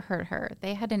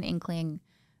 they had an inkling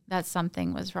that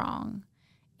something was wrong.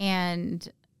 And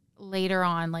later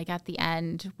on, like at the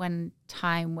end, when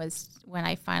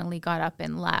I finally got up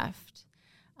and left,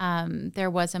 there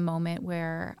was a moment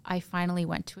where I finally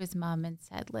went to his mom and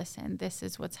said, listen, this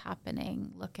is what's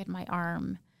happening. Look at my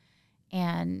arm.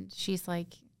 And she's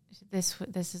like, this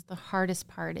is the hardest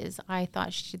part, is I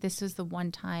thought this was the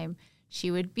one time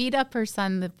she would beat up her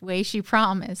son the way she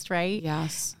promised, right?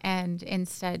 Yes. And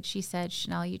instead she said,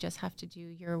 Shannelle, you just have to do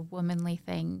your womanly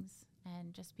things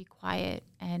and just be quiet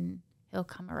and he'll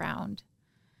come around.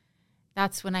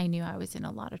 That's when I knew I was in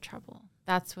a lot of trouble.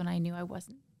 That's when I knew I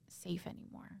wasn't safe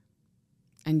anymore.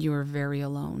 And you were very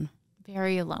alone.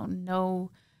 Very alone.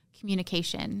 No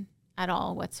communication at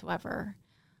all whatsoever.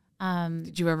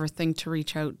 Did you ever think to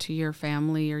reach out to your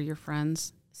family or your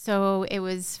friends? So it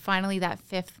was finally that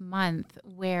 5th month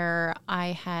where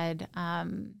I had, I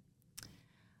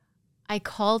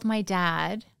called my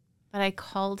dad, but I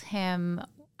called him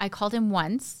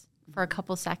once for a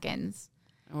couple seconds.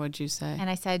 What'd you say? And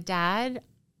I said, Dad,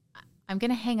 I'm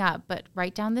going to hang up, but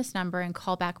write down this number and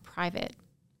call back private.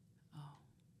 Oh.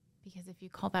 Because if you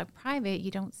call back private,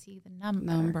 you don't see the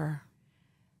number.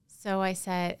 So I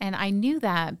said, and I knew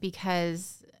that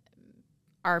because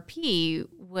RP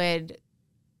would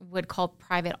call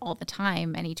private all the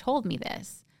time, and he told me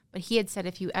this. But he had said,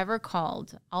 if you ever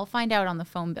called, I'll find out on the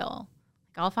phone bill.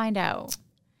 Like, I'll find out.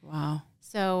 Wow.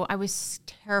 So I was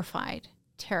terrified.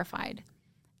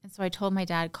 And so I told my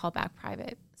dad, call back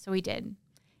private. So he did.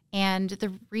 And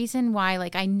the reason why,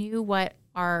 like, I knew what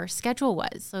our schedule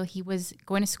was. So he was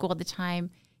going to school at the time.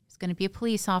 He was going to be a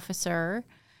police officer.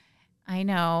 I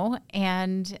know.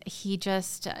 And he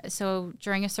just, so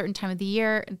during a certain time of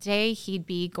the day, he'd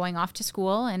be going off to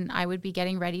school and I would be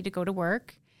getting ready to go to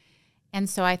work. And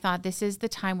so I thought, this is the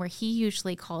time where he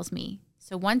usually calls me.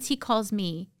 So once he calls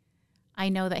me, I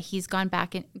know that he's gone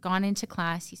into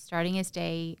class. He's starting his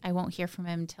day. I won't hear from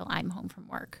him until I'm home from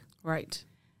work. Right.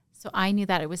 So I knew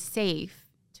that it was safe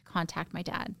to contact my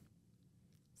dad.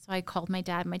 So I called my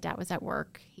dad. My dad was at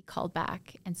work. He called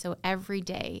back. And so every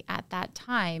day at that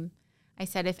time, I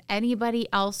said, if anybody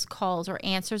else calls or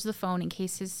answers the phone in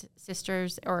case his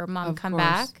sisters or mom come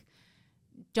back,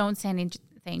 don't say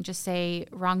anything. Just say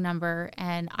wrong number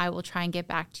and I will try and get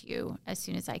back to you as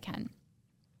soon as I can.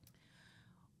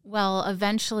 Well,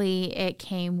 eventually it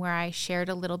came where I shared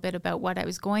a little bit about what I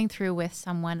was going through with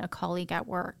someone, a colleague at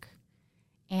work.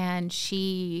 And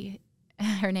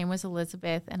her name was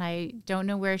Elizabeth, and I don't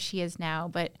know where she is now,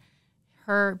 but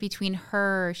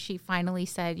she finally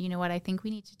said, you know what, I think we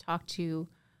need to talk to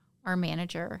our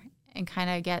manager and kind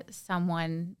of get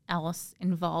someone else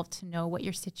involved to know what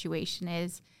your situation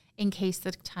is in case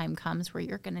the time comes where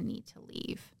you're going to need to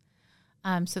leave,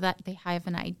 so that they have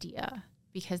an idea,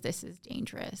 because this is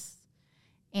dangerous.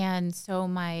 And so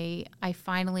I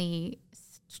finally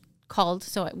called.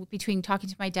 So between talking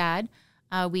to my dad,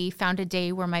 we found a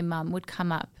day where my mom would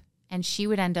come up and she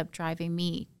would end up driving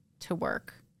me to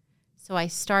work. So I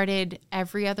started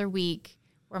every other week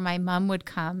where my mom would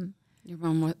come. Your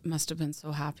mom must have been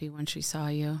so happy when she saw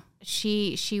you.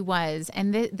 She was.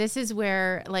 And this is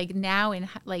where, like, now in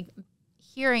like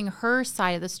hearing her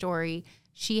side of the story,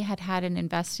 she had an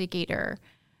investigator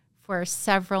for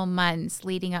several months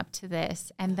leading up to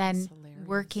this, and That's then hilarious.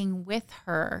 Working with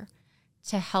her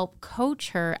to help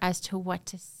coach her as to what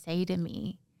to say to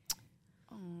me.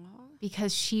 Aww.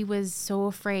 Because she was so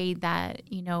afraid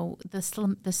that, you know, the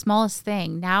smallest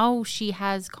thing. Now she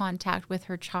has contact with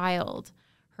her child,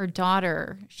 her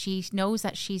daughter. She knows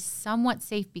that she's somewhat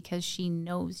safe because she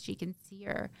knows she can see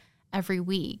her every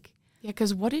week. Yeah,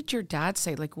 because what did your dad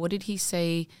say? Like, what did he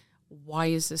say? Why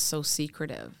is this so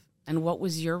secretive? And what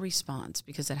was your response?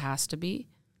 Because it has to be.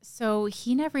 So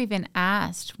he never even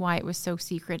asked why it was so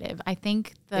secretive. I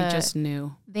think they just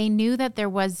knew. They knew that there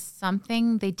was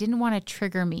something. They didn't want to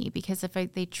trigger me, because if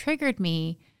they triggered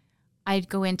me, I'd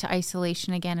go into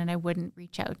isolation again and I wouldn't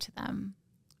reach out to them.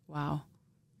 Wow.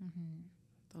 Mm-hmm.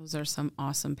 Those are some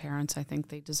awesome parents. I think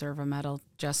they deserve a medal,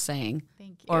 just saying.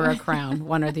 Thank you. Or a crown,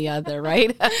 one or the other,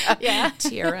 right? Yeah.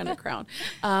 Tiara and a crown.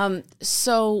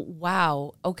 So,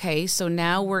 wow. Okay, so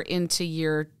now we're into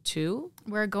year 2?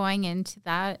 We're going into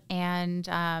that. And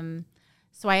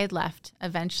so I had left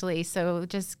eventually. So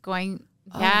just going,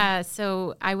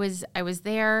 so I was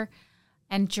there.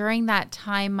 And during that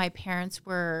time, my parents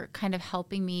were kind of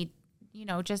helping me, you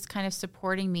know, just kind of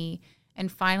supporting me. And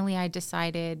finally I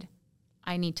decided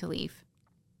I need to leave,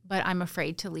 but I'm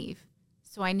afraid to leave.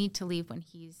 So I need to leave when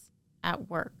he's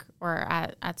at work or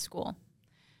at school.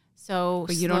 So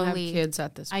but you don't have kids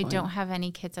at this point. I don't have any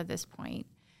kids at this point.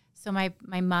 So my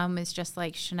mom is just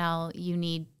like, Shannelle, you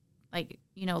need, like,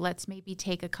 you know, let's maybe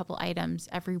take a couple items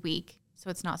every week so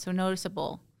it's not so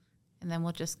noticeable, and then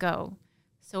we'll just go.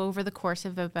 So over the course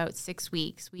of about 6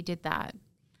 weeks, we did that.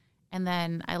 And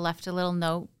then I left a little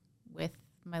note with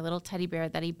my little teddy bear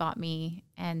that he bought me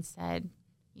and said,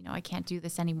 you know, I can't do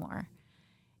this anymore.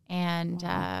 And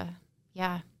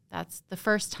that's the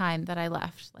first time that I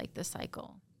left, like, the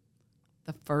cycle.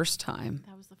 The first time?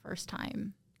 That was the first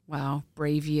time. Wow.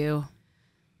 Brave you.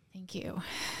 Thank you.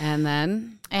 And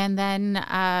then? And then,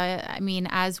 I mean,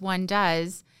 as one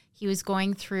does, he was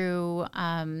going through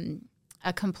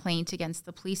a complaint against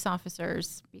the police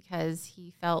officers because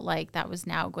he felt like that was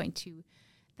now going to,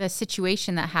 the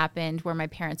situation that happened where my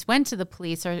parents went to the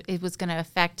police, or it was going to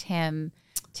affect him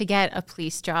to get a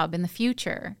police job in the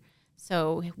future.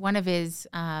 So one of his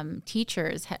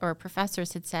teachers or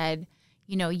professors had said,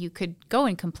 you know, you could go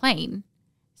and complain.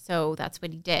 So that's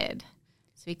what he did.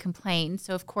 So he complained.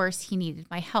 So, of course, he needed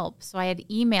my help. So I had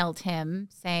emailed him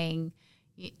saying,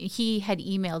 he had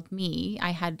emailed me.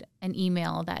 I had an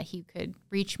email that he could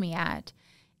reach me at.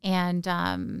 And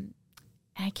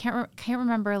I can't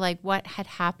remember, like, what had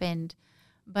happened.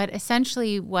 But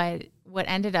essentially what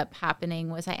ended up happening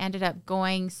was I ended up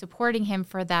supporting him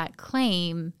for that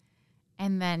claim,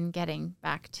 and then getting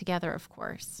back together, of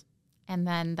course. And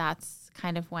then that's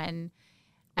kind of when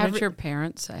What did your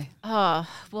parents say? Oh,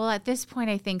 well, at this point,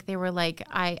 I think they were like,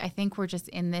 I think we're just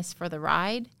in this for the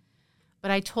ride.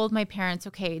 But I told my parents,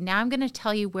 okay, now I'm going to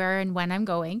tell you where and when I'm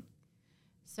going.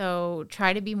 So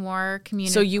try to be more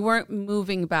communicative. So you weren't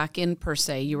moving back in per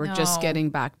se. You were just getting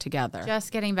back together.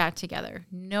 Just getting back together.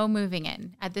 No moving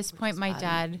in. At this point, my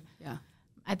dad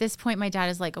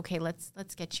is like, okay,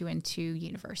 let's get you into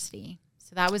university.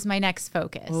 So that was my next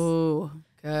focus. Oh,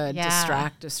 good. Yeah.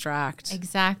 Distract.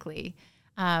 Exactly.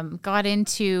 Got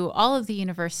into all of the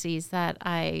universities that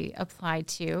I applied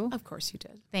to. Of course you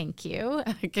did. Thank you.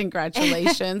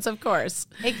 Congratulations, of course.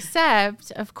 Except,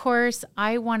 of course,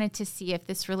 I wanted to see if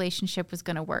this relationship was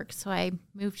going to work. So I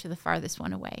moved to the farthest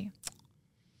one away.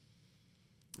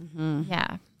 Mm-hmm.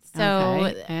 Yeah. So,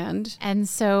 okay. And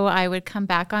so I would come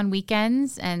back on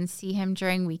weekends and see him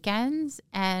during weekends.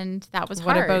 And that was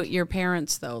hard. What about your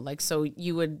parents, though? Like, so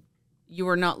you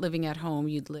were not living at home.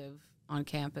 You'd live on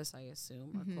campus, I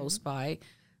assume, or close by.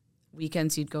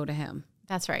 Weekends, you'd go to him.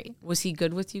 That's right. Was he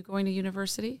good with you going to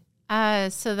university?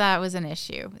 So that was an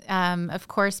issue. Of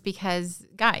course, because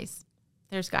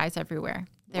there's guys everywhere.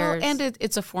 And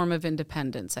it's a form of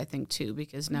independence, I think, too,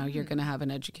 because now you're going to have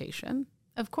an education.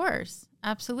 Of course.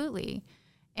 Absolutely.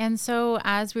 And so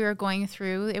as we were going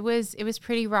through, it was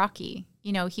pretty rocky.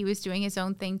 You know, he was doing his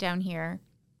own thing down here.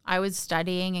 I was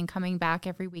studying and coming back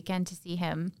every weekend to see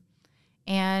him.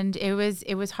 And it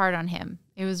was hard on him.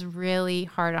 It was really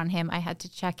hard on him. I had to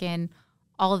check in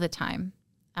all the time,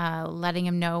 letting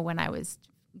him know when I was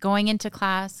going into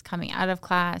class, coming out of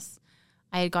class.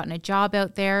 I had gotten a job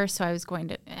out there, so I was going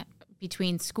to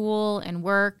between school and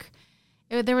work.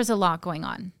 There was a lot going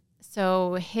on.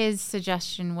 So his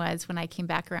suggestion was, when I came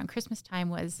back around Christmas time,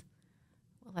 was,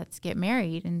 well, let's get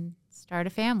married and start a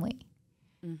family.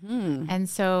 Mm-hmm. And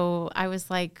so I was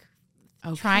like,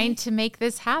 trying to make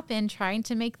this happen, trying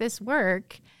to make this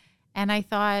work. And I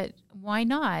thought, why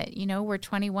not? You know, we're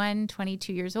 21,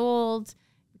 22 years old.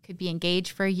 We could be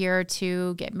engaged for a year or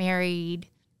two, get married,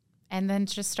 and then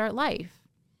just start life.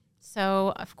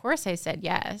 So, of course, I said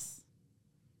yes.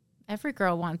 Every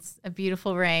girl wants a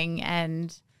beautiful ring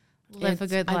and live a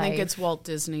good life. I think it's Walt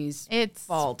Disney's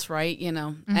fault, right? You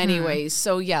know, anyways.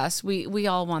 So, yes, we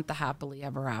all want the happily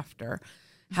ever after.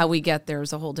 How we get there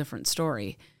is a whole different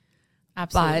story.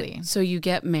 Absolutely. But, so you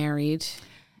get married.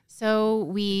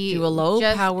 So you elope.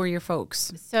 How were your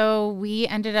folks? So we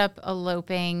ended up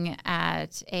eloping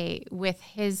with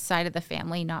his side of the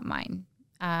family, not mine.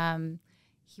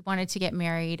 He wanted to get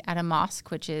married at a mosque,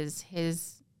 which is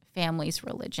his family's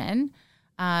religion.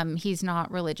 He's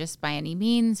not religious by any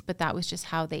means, but that was just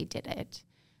how they did it.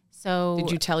 So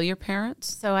did you tell your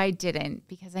parents? So I didn't,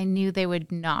 because I knew they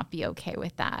would not be okay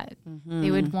with that. Mm-hmm.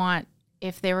 They would want.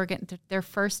 If they were their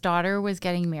first daughter was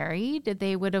getting married,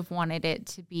 they would have wanted it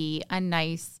to be a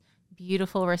nice,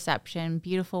 beautiful reception,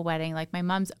 beautiful wedding. Like my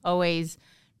mom's always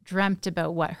dreamt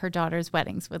about what her daughter's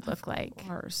weddings would look like. Of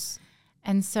course.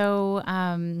 And so,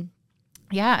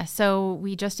 so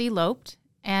we just eloped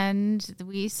and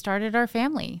we started our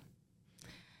family.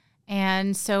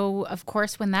 And so, of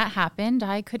course, when that happened,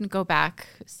 I couldn't go back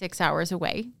 6 hours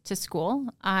away to school.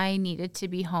 I needed to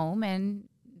be home and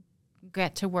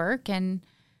get to work and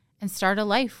start a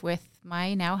life with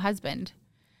my now husband.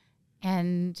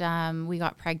 And we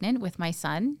got pregnant with my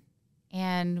son,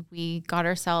 and we got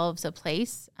ourselves a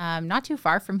place not too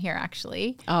far from here,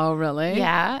 actually. Oh, really?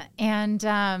 Yeah. And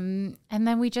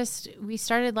then we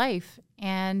started life,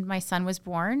 and my son was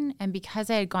born. And because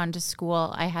I had gone to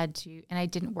school, I had to, and I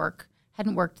hadn't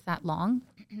worked that long.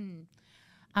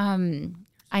 Thank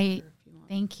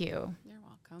you. You're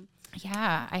welcome.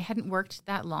 Yeah, I hadn't worked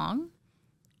that long.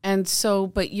 And so,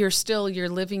 but you're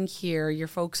living here. Your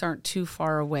folks aren't too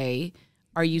far away.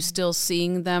 Are you still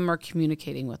seeing them or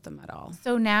communicating with them at all?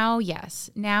 So now,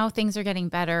 yes. Now things are getting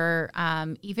better.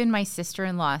 Even my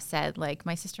sister-in-law said, like,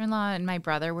 my sister-in-law and my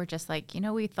brother were just like, you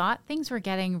know, we thought things were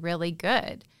getting really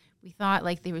good. We thought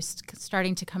like they were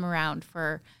starting to come around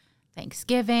for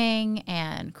Thanksgiving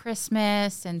and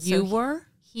Christmas. And so you were?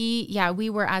 We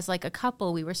were as like a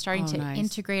couple. We were starting to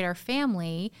integrate our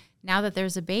family now that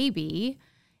there's a baby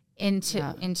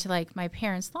into like my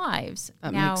parents' lives.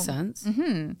 That makes sense.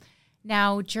 Mm-hmm.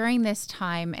 Now, during this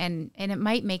time, and it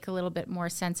might make a little bit more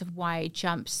sense of why I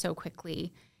jumped so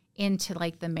quickly into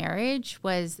like the marriage,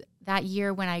 was that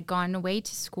year when I'd gone away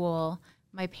to school,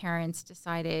 my parents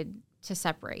decided to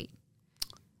separate.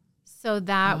 So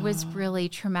that was really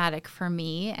traumatic for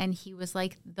me. And he was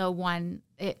like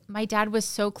my dad was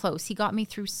so close. He got me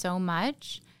through so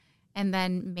much, and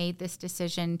then made this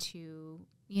decision to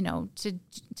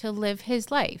live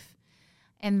his life.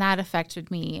 And that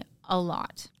affected me a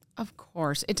lot. Of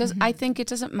course. It does. I think it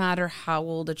doesn't matter how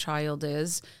old a child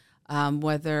is,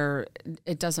 whether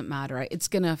it doesn't matter. It's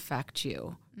going to affect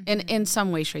you in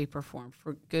some way, shape, or form,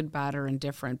 for good, bad, or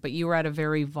indifferent. But you were at a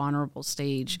very vulnerable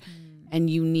stage and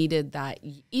you needed that.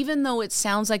 Even though it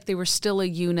sounds like they were still a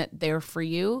unit there for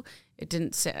you, it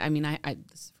didn't say, I mean,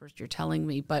 this is the first you're telling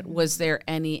me, but was there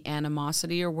any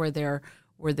animosity, or were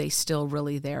they still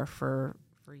really there for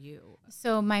you?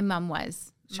 So my mom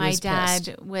was. My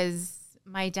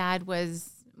dad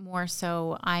was more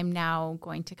so, I'm now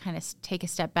going to kind of take a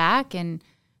step back and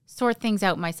sort things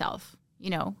out myself,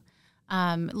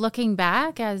 looking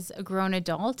back as a grown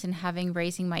adult and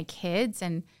raising my kids,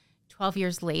 and 12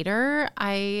 years later,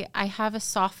 I have a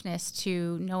softness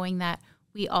to knowing that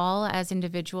we all as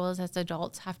individuals, as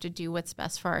adults, have to do what's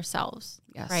best for ourselves.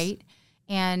 Yes. Right.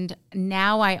 And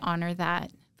now I honor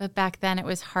that. But back then it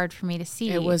was hard for me to see.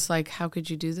 It was like, how could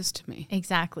you do this to me?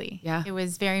 Exactly. Yeah. It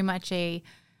was very much a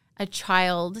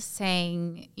child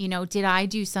saying, did I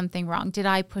do something wrong? Did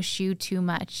I push you too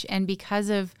much? And because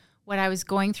of what I was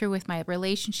going through with my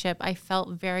relationship, I felt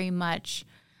very much,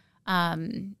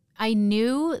 I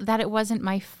knew that it wasn't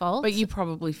my fault. But you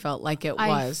probably felt like it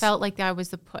was. I felt like I was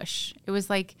the push. It was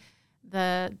like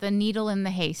the needle in the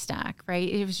haystack, right?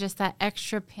 It was just that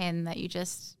extra pin that you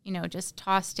just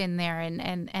tossed in there,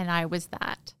 and I was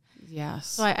that. Yes.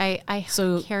 So I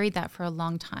carried that for a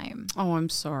long time. Oh, I'm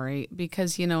sorry.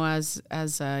 Because,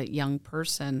 as a young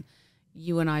person,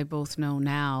 you and I both know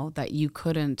now that you've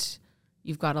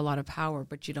got a lot of power,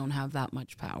 but you don't have that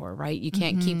much power, right? You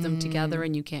can't keep them together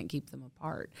and you can't keep them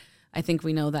apart. I think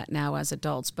we know that now as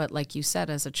adults, but like you said,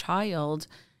 as a child,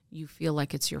 you feel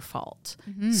like it's your fault.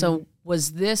 So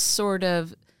was this sort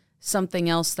of something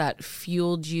else that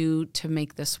fueled you to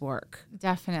make this work?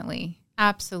 Definitely.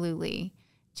 Absolutely.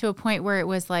 To a point where it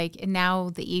was like, now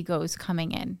the ego's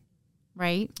coming in,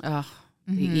 right? Oh,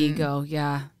 the ego.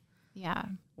 Yeah. Yeah.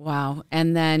 Wow.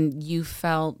 And then you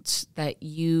felt that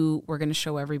you were going to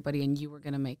show everybody and you were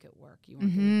going to make it work. You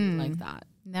weren't going to be like that.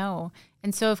 No.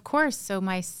 And so, of course,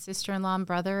 my sister-in-law and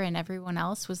brother and everyone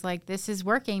else was like, this is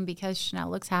working because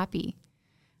Shannelle looks happy.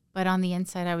 But on the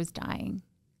inside, I was dying.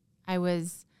 I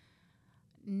was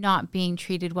not being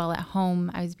treated well at home.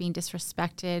 I was being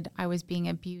disrespected. I was being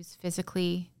abused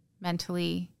physically,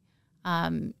 mentally,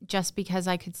 just because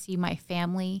I could see my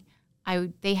family.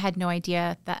 They had no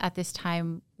idea that at this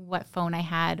time what phone I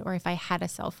had or if I had a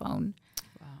cell phone.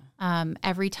 Wow.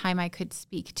 Every time I could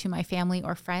speak to my family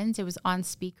or friends, it was on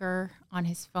speaker, on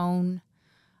his phone.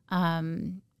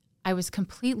 I was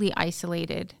completely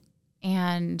isolated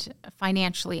and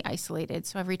financially isolated.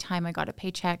 So every time I got a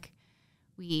paycheck,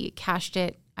 we cashed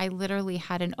it. I literally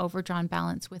had an overdrawn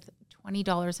balance with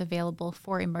 $20 available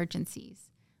for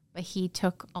emergencies, but he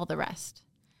took all the rest.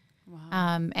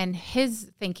 Wow. And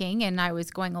his thinking, and I was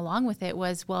going along with it,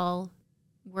 was, well,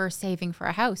 we're saving for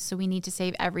a house, so we need to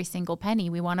save every single penny.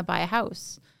 We want to buy a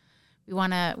house. We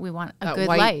want a good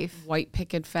life. White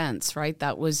picket fence, right?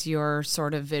 That was your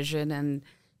sort of vision, and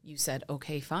you said,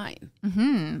 okay, fine.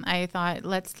 I thought,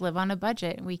 let's live on a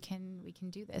budget. We can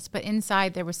do this. But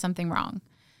inside there was something wrong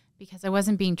because I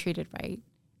wasn't being treated right.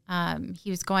 He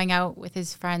was going out with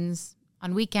his friends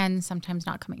on weekends, sometimes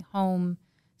not coming home,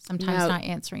 sometimes not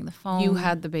answering the phone. You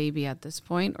had the baby at this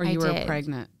point, or you were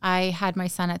pregnant? I had my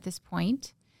son at this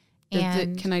point.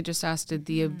 Can I just ask, did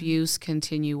the abuse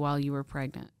continue while you were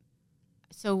pregnant?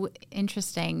 So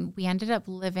interesting. We ended up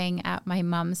living at my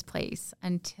mom's place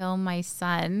until my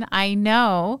son,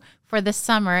 for the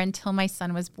summer until my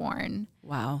son was born.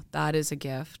 Wow, that is a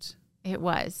gift. It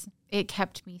was. It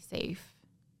kept me safe.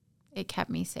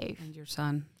 And your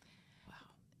son? Wow.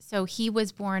 So he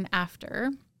was born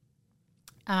after.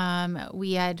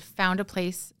 We had found a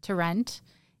place to rent,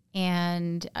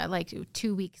 and like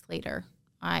 2 weeks later,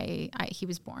 he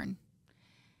was born.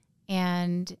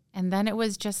 And then it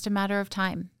was just a matter of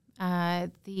time.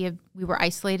 We were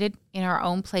isolated in our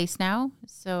own place now,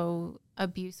 so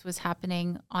abuse was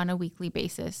happening on a weekly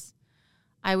basis.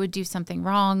 I would do something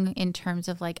wrong in terms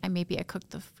of I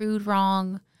cooked the food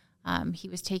wrong. He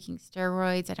was taking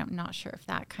steroids. I'm not sure if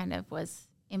that kind of was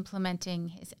implementing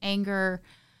his anger.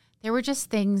 There were just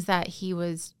things that he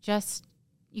was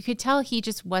you could tell he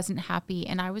just wasn't happy,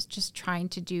 and I was just trying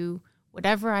to do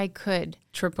whatever I could.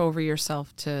 Trip over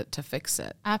yourself to fix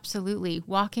it. Absolutely.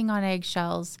 Walking on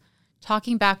eggshells.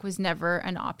 Talking back was never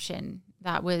an option.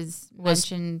 That was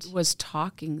mentioned. Was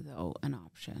talking, though, an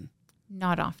option?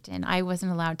 Not often. I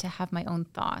wasn't allowed to have my own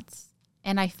thoughts.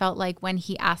 And I felt like when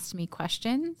he asked me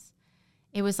questions,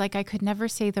 it was like I could never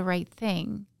say the right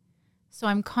thing. So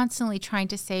I'm constantly trying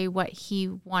to say what he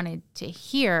wanted to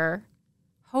hear,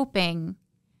 hoping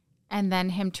and then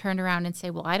him turn around and say,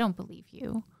 well, I don't believe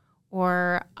you,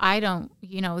 or I don't,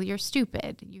 you're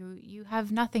stupid. You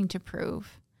have nothing to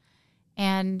prove.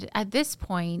 And at this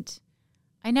point,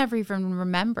 I never even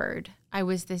remembered I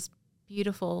was this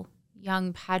beautiful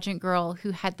young pageant girl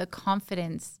who had the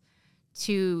confidence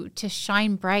to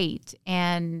shine bright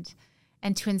and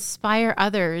to inspire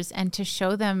others and to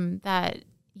show them that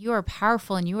you are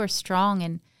powerful and you are strong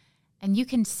and you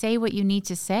can say what you need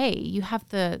to say. You have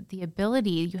the ability,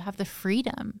 you have the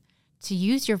freedom to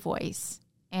use your voice.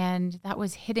 And that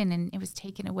was hidden and it was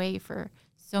taken away for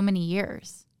so many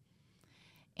years.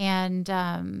 And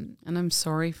I'm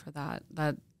sorry for that.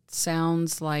 That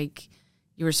sounds like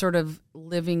you were sort of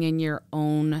living in your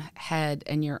own head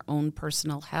and your own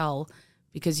personal hell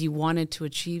because you wanted to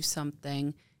achieve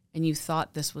something and you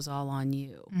thought this was all on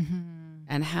you. Mm-hmm.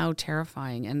 And how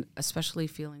terrifying, and especially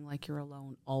feeling like you're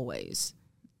alone always.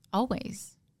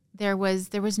 Always. There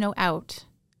was no out.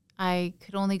 I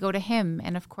could only go to him.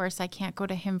 And of course, I can't go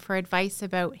to him for advice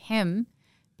about him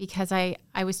because I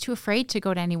was too afraid to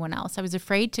go to anyone else. I was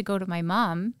afraid to go to my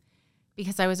mom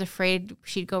because I was afraid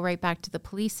she'd go right back to the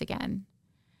police again.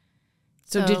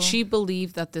 So did she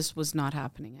believe that this was not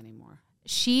happening anymore?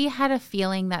 She had a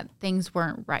feeling that things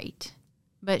weren't right,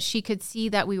 but she could see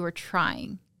that we were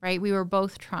trying, right? We were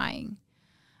both trying.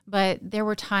 But there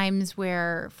were times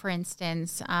where, for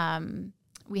instance,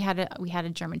 we had a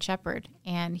German Shepherd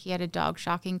and he had a dog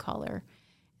shocking collar.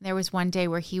 There was one day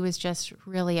where he was just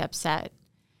really upset.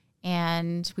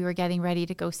 And we were getting ready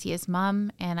to go see his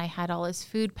mom, and I had all his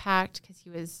food packed because he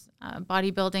was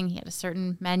bodybuilding. He had a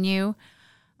certain menu.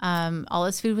 All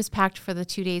his food was packed for the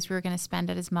 2 days we were going to spend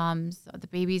at his mom's. The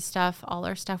baby's stuff, all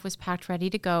our stuff was packed,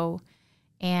 ready to go.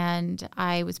 And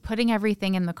I was putting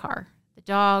everything in the car, the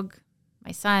dog,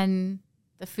 my son,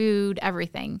 the food,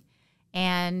 everything.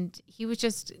 And he was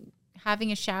just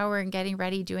having a shower and getting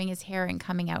ready, doing his hair and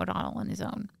coming out all on his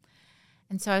own.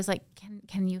 And so I was like,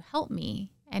 can you help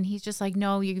me? And he's just like,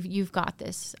 no, you've got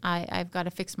this. I've got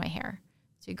to fix my hair.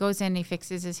 So he goes in, he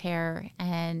fixes his hair,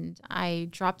 and I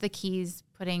dropped the keys,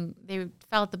 they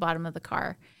fell at the bottom of the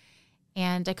car,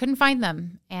 and I couldn't find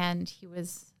them. And he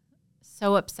was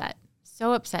so upset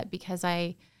because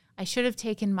I should have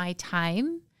taken my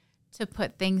time to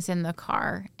put things in the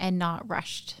car and not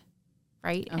rushed,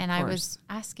 right? Of and course. I was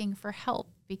asking for help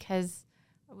because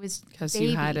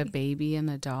you had a baby and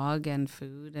a dog and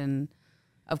food, and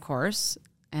of course.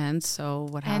 And so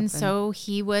what happened? And so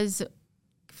he was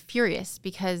furious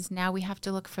because now we have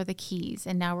to look for the keys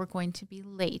and now we're going to be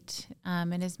late.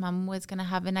 And his mom was going to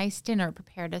have a nice dinner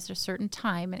prepared at a certain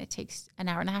time and it takes an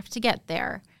hour and a half to get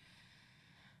there.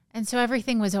 And so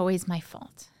everything was always my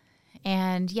fault.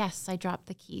 And yes, I dropped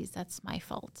the keys. That's my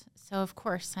fault. So of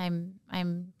course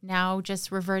I'm now just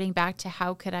reverting back to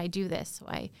how could I do this? So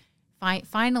I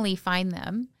finally find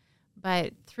them.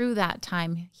 But through that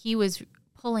time, he was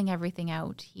pulling everything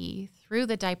out. He threw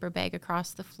the diaper bag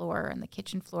across the floor and the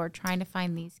kitchen floor trying to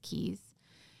find these keys.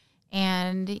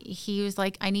 And he was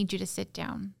like, I need you to sit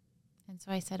down. And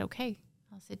so I said, okay,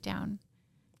 I'll sit down.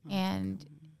 And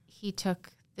he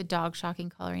took the dog shocking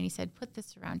collar and he said, put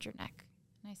this around your neck.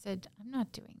 And I said, I'm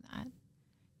not doing that.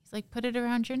 He's like, put it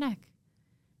around your neck.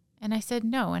 And I said,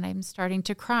 no. And I'm starting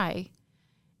to cry.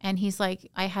 And he's like,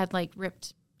 I had like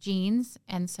ripped jeans.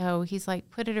 And so he's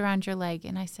like, put it around your leg.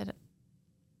 And I said,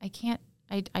 I can't,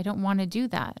 I don't want to do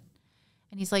that.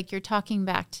 And he's like, you're talking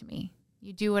back to me.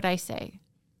 You do what I say.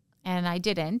 And I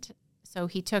didn't. So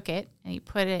he took it and he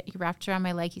wrapped it around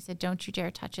my leg. He said, don't you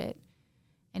dare touch it.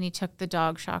 And he took the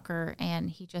dog shocker and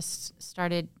he just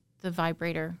started the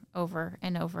vibrator over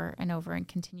and over and over and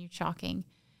continued shocking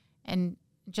and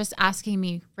just asking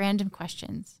me random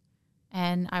questions.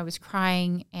 And I was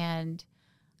crying and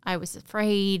I was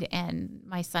afraid, and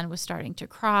my son was starting to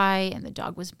cry, and the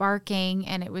dog was barking,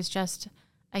 and it was just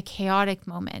a chaotic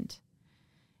moment.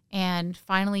 And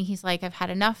finally, he's like, I've had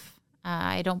enough.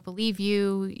 I don't believe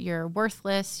you. You're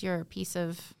worthless. You're a piece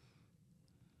of...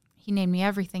 He named me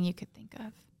everything you could think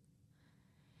of.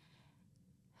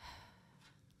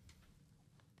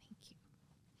 Thank you.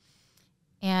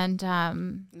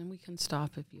 And we can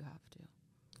stop if you have to.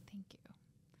 Thank you.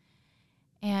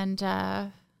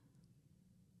 And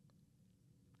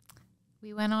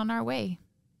we went on our way.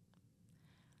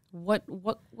 What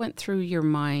went through your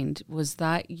mind? Was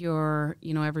that your,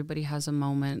 everybody has a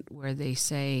moment where they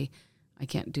say, I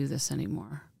can't do this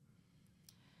anymore.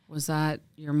 Was that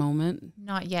your moment?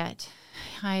 Not yet.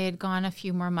 I had gone a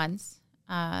few more months.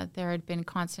 There had been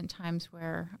constant times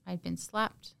where I'd been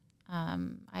slapped. I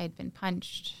had been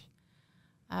punched.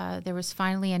 There was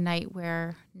finally a night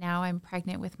where now I'm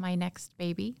pregnant with my next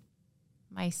baby.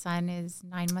 My son is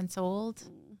 9 months old.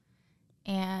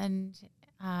 and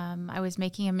I was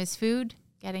making him his food,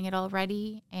 getting it all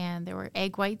ready, and there were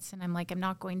egg whites, and I'm like, I'm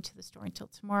not going to the store until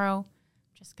tomorrow.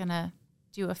 I'm just going to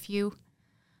do a few.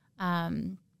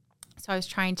 So I was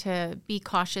trying to be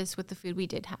cautious with the food we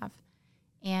did have.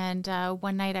 And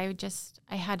one night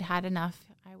I had enough.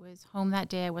 I was home that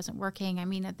day. I wasn't working. I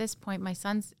mean, at this point, my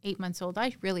son's 8 months old.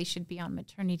 I really should be on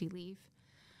maternity leave,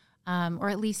 or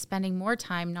at least spending more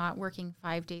time not working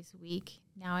 5 days a week.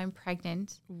 Now I'm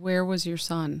pregnant. Where was your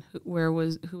son? Who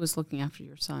was looking after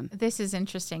your son? This is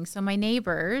interesting. So my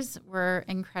neighbors were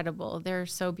incredible. They're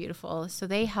so beautiful. So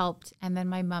they helped, and then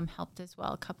my mom helped as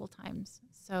well a couple times.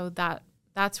 So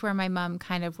that's where my mom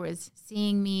kind of was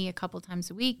seeing me a couple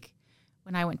times a week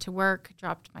when I went to work,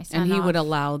 dropped my son off. And he would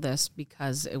allow this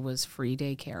because it was free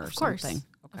daycare or something?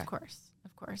 Okay. Of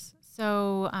course.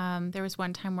 So there was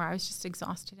one time where I was just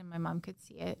exhausted and my mom could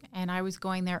see it. And I was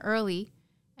going there early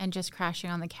and just crashing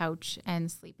on the couch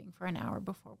and sleeping for an hour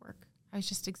before work. I was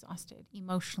just exhausted,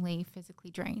 emotionally, physically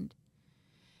drained.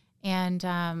 And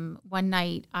one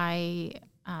night I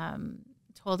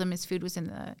told him his food was in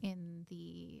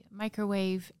the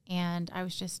microwave, and I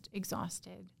was just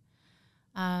exhausted.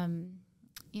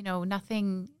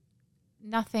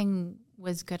 Nothing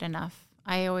was good enough.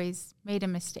 I always made a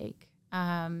mistake.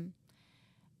 And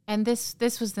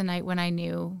this was the night when I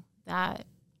knew that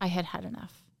I had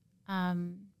enough.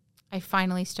 I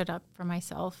finally stood up for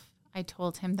myself. I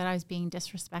told him that I was being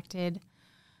disrespected.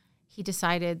 He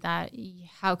decided that,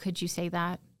 how could you say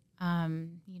that?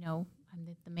 I'm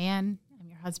the man, I'm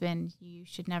your husband. You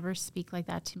should never speak like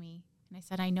that to me. And I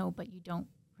said, I know, but you don't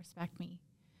respect me.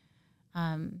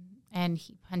 And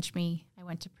he punched me. I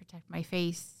went to protect my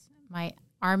face. My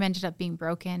arm ended up being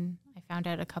broken. I found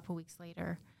out a couple weeks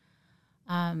later.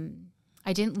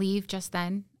 I didn't leave just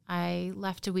then. I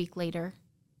left a week later.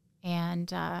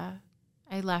 And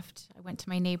I left. I went to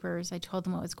my neighbors. I told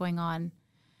them what was going on.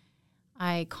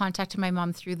 I contacted my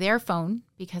mom through their phone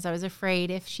because I was afraid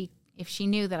if she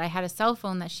knew that I had a cell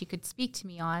phone that she could speak to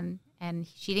me on and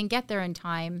she didn't get there in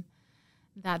time,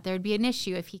 that there'd be an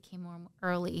issue if he came home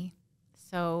early.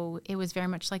 So it was very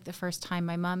much like the first time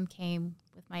my mom came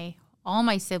with all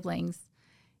my siblings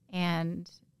and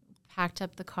packed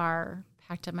up the car,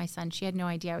 packed up my son. She had no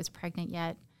idea I was pregnant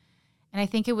yet. And I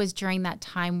think it was during that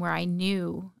time where I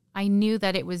knew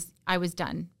that I was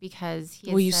done because he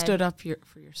had you stood up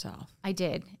for yourself. I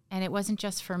did. And it wasn't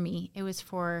just for me. It was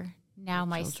for now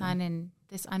my son and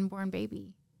this unborn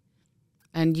baby.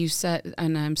 And you said,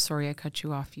 and I'm sorry I cut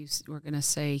you off, you were going to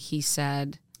say he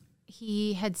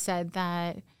had said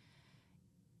that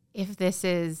if this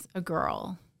is a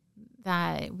girl,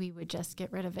 that we would just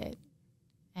get rid of it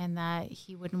and that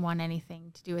he wouldn't want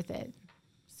anything to do with it.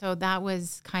 So that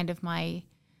was kind of my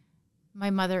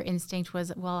mother instinct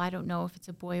was, well, I don't know if it's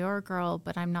a boy or a girl,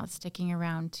 but I'm not sticking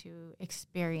around to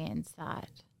experience that.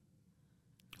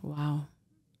 Wow.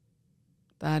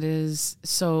 That is,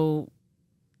 so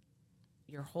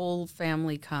your whole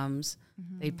family comes,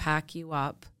 they pack you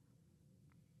up.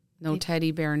 No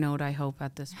teddy bear note, I hope,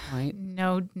 at this point.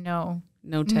 No.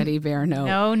 No teddy bear note.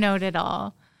 No note at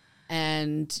all.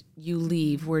 And you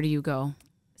leave. Where do you go?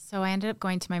 So I ended up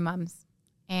going to my mom's.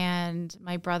 And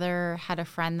my brother had a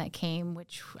friend that came,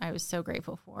 which I was so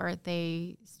grateful for.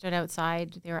 They stood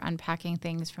outside. They were unpacking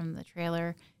things from the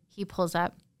trailer. He pulls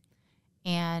up.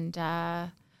 And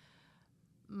I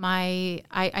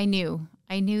knew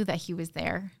that he was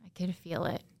there. I could feel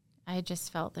it. I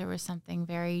just felt there was something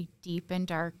very deep and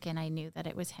dark, and I knew that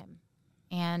it was him.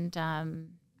 And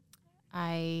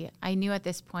I knew at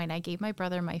this point, I gave my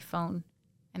brother my phone,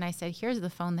 and I said, here's the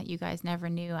phone that you guys never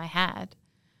knew I had,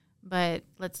 but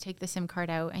let's take the SIM card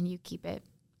out and you keep it.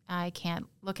 I can't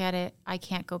look at it. I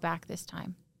can't go back this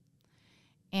time.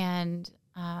 And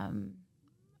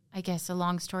I guess a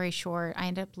long story short, I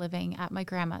ended up living at my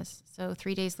grandma's. So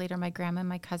 3 days later, my grandma and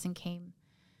my cousin came.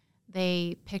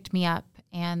 They picked me up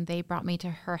and they brought me to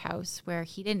her house where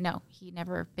he didn't know. He'd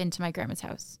never been to my grandma's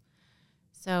house.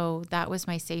 So that was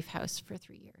my safe house for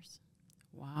 3 years.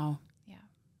 Wow. Yeah.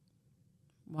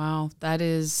 Wow. That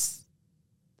is,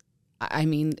 I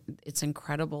mean, it's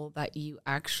incredible that you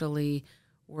actually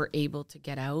were able to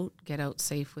get out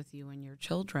safe with you and your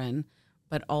children,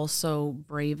 but also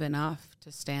brave enough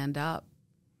to stand up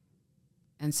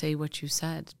and say what you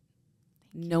said,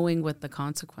 knowing what the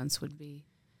consequence would be.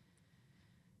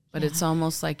 But it's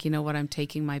almost like, you know what, I'm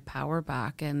taking my power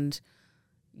back. And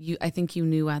I think you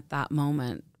knew at that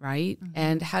moment, right? Mm-hmm.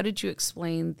 And how did you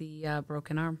explain the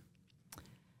broken arm?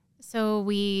 So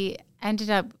we ended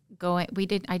up going,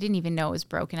 I didn't even know it was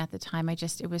broken at the time.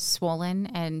 it was swollen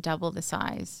and double the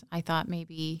size. I thought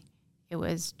maybe it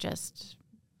was just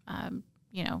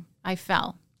I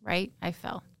fell, right? I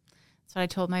fell. That's what I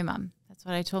told my mom. That's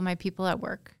what I told my people at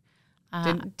work.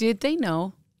 Did they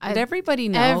know? Did everybody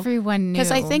know? Everyone knew.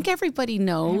 Because I think everybody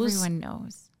knows. Everyone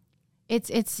knows.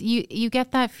 It's you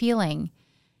get that feeling.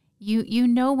 You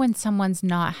know when someone's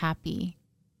not happy.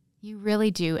 You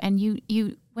really do. And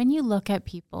you when you look at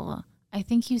people, I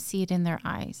think you see it in their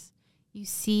eyes. You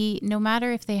see, no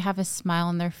matter if they have a smile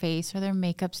on their face or their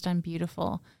makeup's done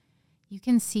beautiful, you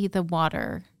can see the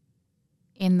water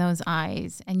in those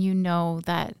eyes, and you know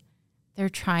that they're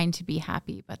trying to be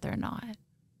happy, but they're not.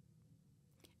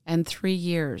 And 3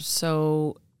 years.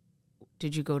 So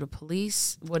did you go to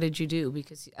police? What did you do?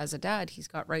 Because as a dad, he's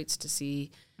got rights to see.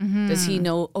 Mm-hmm. Does he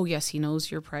know? Oh, yes, he knows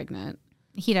you're pregnant.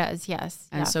 He does, yes.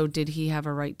 And so did he have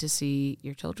a right to see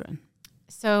your children?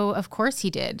 So, of course he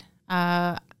did.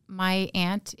 My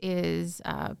aunt is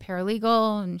a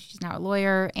paralegal, and she's now a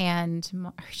lawyer,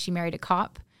 and she married a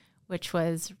cop, which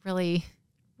was really,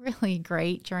 really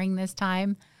great during this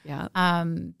time. Yeah.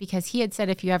 Because he had said,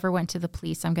 if you ever went to the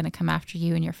police, I'm going to come after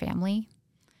you and your family.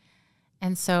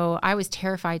 And so I was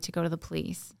terrified to go to the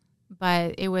police.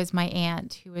 But it was my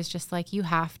aunt who was just like, you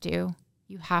have to.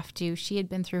 You have to. She had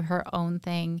been through her own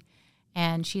thing.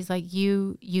 And she's like,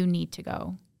 you need to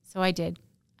go. So I did.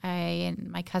 And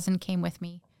my cousin came with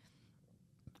me.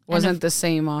 Wasn't the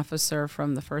same officer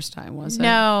from the first time, was it?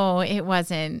 No, it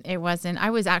wasn't. It wasn't. I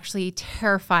was actually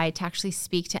terrified to actually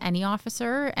speak to any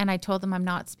officer. And I told them I'm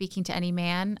not speaking to any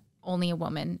man, only a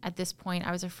woman. At this point,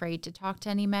 I was afraid to talk to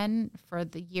any men. For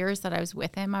the years that I was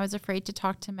with him, I was afraid to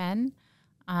talk to men.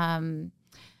 And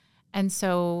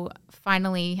so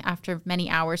finally, after many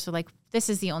hours, so like, this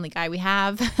is the only guy we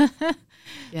have.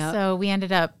 Yep. So we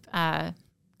ended up,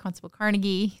 Constable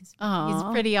Carnegie. He's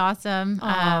pretty awesome.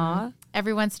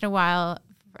 Every once in a while,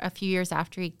 a few years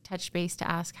after, he touched base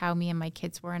to ask how me and my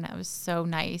kids were, and it was so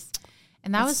nice.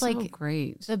 And that was so like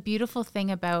great. The beautiful thing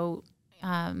about,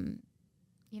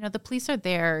 the police are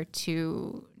there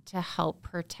to help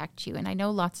protect you. And I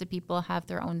know lots of people have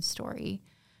their own story,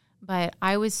 but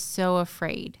I was so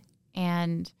afraid.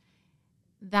 And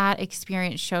that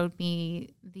experience showed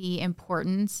me the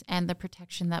importance and the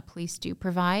protection that police do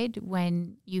provide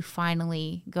when you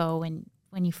finally go and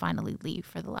when you finally leave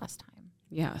for the last time.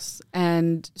 Yes.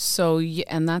 And so,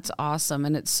 and that's awesome.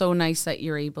 And it's so nice that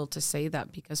you're able to say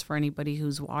that, because for anybody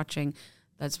who's watching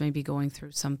that's maybe going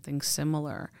through something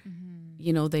similar, mm-hmm.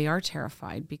 They are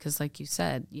terrified because, like you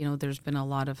said, there's been a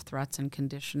lot of threats and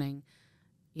conditioning,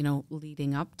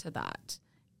 leading up to that.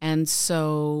 And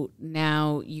so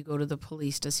now you go to the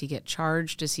police. Does he get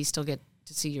charged? Does he still get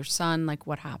to see your son? Like,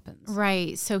 what happens?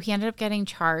 Right. So he ended up getting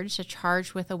charged, a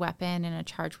charge with a weapon and a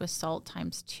charge with assault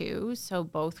 ×2. So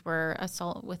both were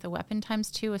assault with a weapon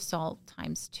 ×2, assault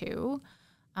 ×2.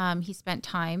 He spent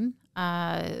time.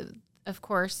 Of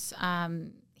course,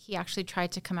 he actually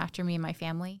tried to come after me and my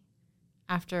family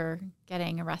after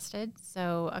getting arrested.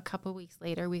 So a couple weeks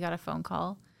later, we got a phone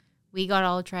call. We got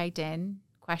all dragged in,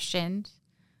 questioned.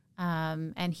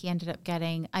 And he ended up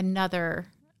getting another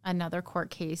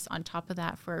court case on top of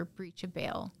that for breach of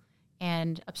bail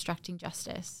and obstructing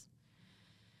justice.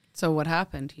 So what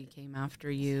happened? He came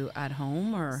after you at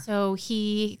home, or? So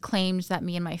he claimed that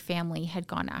me and my family had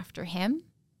gone after him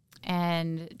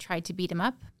and tried to beat him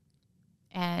up.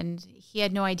 And he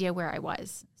had no idea where I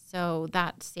was. So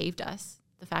that saved us.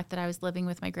 The fact that I was living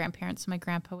with my grandparents, my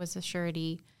grandpa was a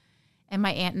surety, and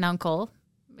my aunt and uncle,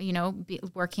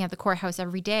 working at the courthouse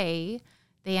every day,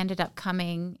 they ended up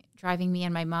driving me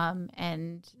and my mom,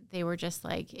 and they were just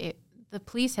like, the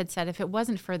police had said if it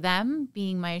wasn't for them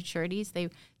being my sureties, they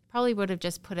probably would have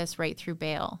just put us right through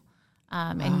bail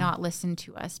and not listened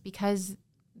to us, because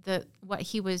what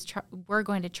he was were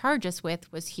going to charge us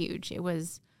with was huge. It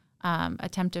was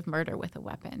attempted murder with a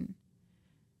weapon.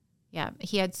 Yeah,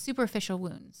 he had superficial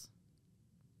wounds,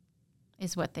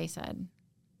 is what they said.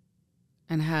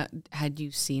 And had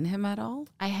you seen him at all?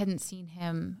 I hadn't seen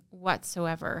him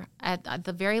whatsoever. At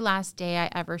the very last day I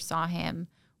ever saw him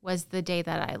was the day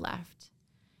that I left.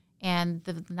 And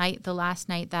the last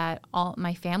night that all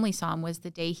my family saw him was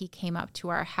the day he came up to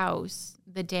our house,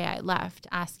 the day I left,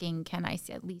 asking, can I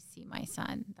at least see my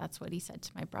son? That's what he said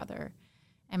to my brother.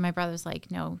 And my brother's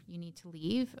like, no, you need to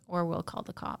leave or we'll call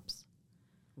the cops.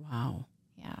 Wow.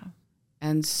 Yeah.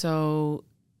 And so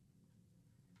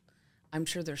I'm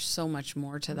sure there's so much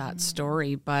more to that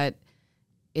story, but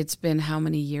it's been how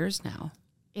many years now?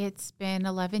 It's been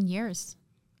 11 years.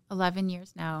 11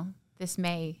 years now. This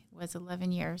May was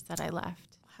 11 years that I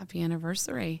left. Happy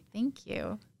anniversary. Thank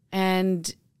you.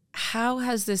 And how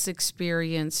has this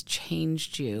experience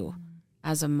changed you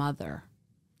as a mother?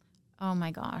 Oh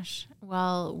my gosh.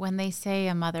 Well, when they say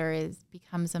a mother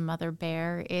becomes a mother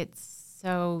bear, it's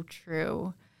so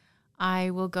true. I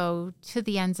will go to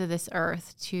the ends of this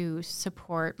earth to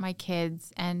support my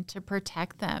kids and to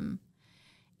protect them.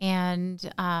 And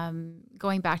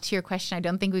going back to your question, I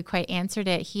don't think we quite answered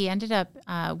it. He ended up,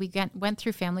 went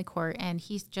through family court, and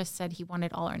he just said he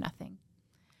wanted all or nothing.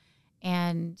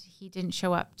 And he didn't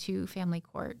show up to family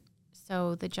court.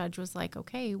 So the judge was like,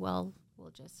 okay, well,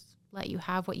 we'll just let you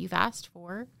have what you've asked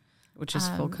for. Which is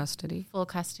full custody. Full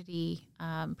custody,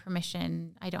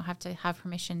 permission. I don't have to have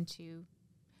permission to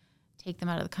take them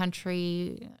out of the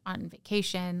country on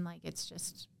vacation. Like, it's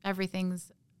just,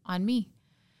 everything's on me.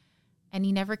 And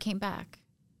he never came back.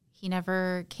 He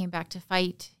never came back to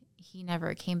fight. He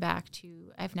never came back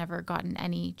to, I've never gotten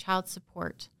any child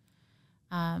support.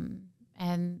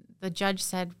 And the judge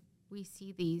said, we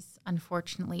see these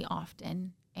unfortunately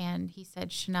often. And he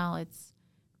said, Shannelle, it's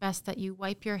best that you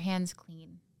wipe your hands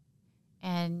clean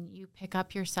and you pick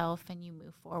up yourself and you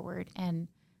move forward. And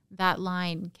that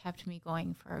line kept me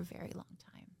going for a very long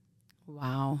time.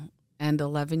 Wow. And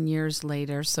 11 years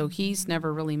later, so he's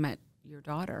never really met your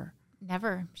daughter.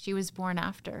 Never. She was born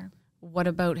after. What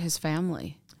about his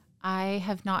family? I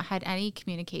have not had any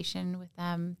communication with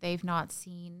them. They've not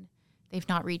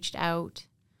reached out.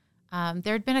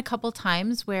 There had been a couple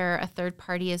times where a third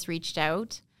party has reached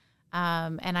out,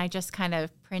 and I just kind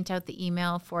of print out the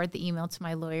email, forward the email to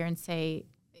my lawyer and say,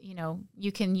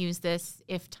 you can use this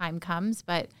if time comes.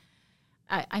 But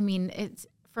I mean,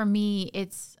 for me,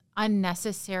 it's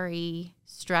unnecessary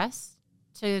stress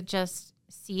to just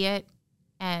see it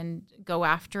and go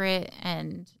after it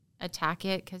and attack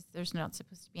it, because there's not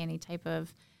supposed to be any type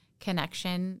of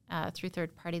connection through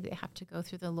third party. They have to go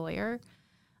through the lawyer.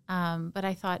 But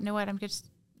I thought, what, I'm just,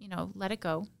 let it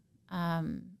go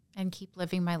and keep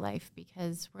living my life,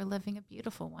 because we're living a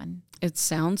beautiful one. It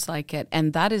sounds like it.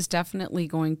 And that is definitely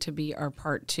going to be our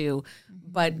part 2.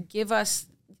 Mm-hmm. But give us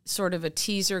sort of a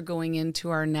teaser going into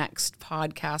our next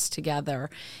podcast together.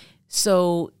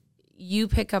 So you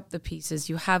pick up the pieces,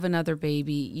 you have another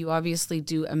baby, you obviously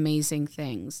do amazing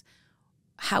things.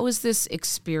 How has this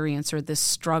experience or this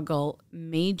struggle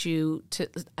made you to,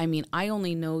 I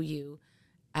only know you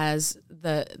as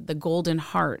the golden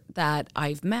heart that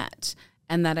I've met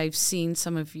and that I've seen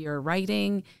some of your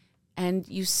writing, and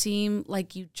you seem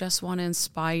like you just want to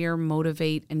inspire,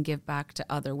 motivate, and give back to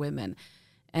other women.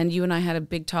 And you and I had a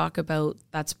big talk about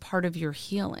that's part of your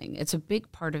healing. It's a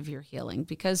big part of your healing,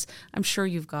 because I'm sure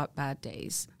you've got bad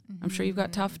days. Mm-hmm. I'm sure you've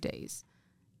got tough days.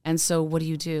 And so what do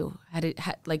you do?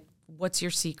 What's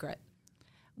your secret?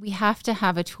 We have to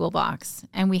have a toolbox,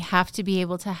 and we have to be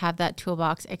able to have that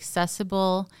toolbox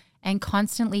accessible and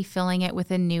constantly filling it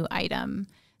with a new item.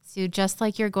 So just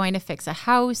like you're going to fix a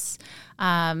house,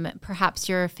 perhaps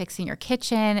you're fixing your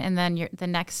kitchen, and then the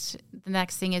next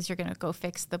thing is you're going to go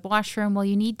fix the washroom. Well,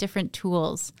 you need different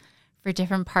tools for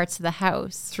different parts of the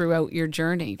house throughout your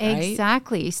journey, right?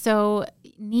 Exactly. So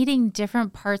needing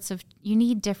different you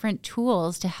need different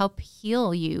tools to help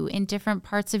heal you in different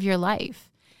parts of your life.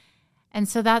 And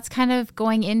so that's kind of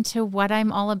going into what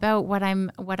I'm all about. What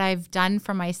I've done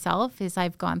for myself is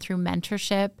I've gone through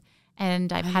mentorship,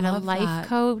 and I've had a life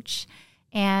coach,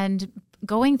 and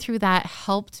going through that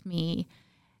helped me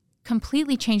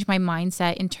completely change my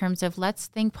mindset in terms of, let's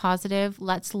think positive,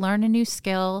 let's learn a new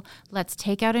skill, let's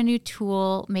take out a new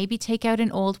tool, maybe take out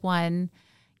an old one,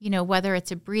 whether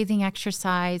it's a breathing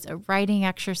exercise, a writing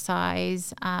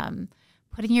exercise,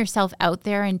 putting yourself out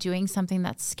there and doing something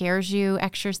that scares you,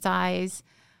 exercise.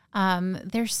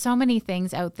 There's so many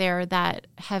things out there that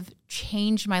have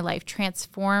changed my life,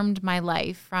 transformed my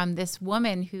life, from this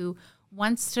woman who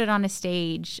once stood on a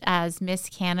stage as Miss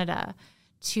Canada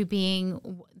to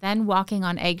then walking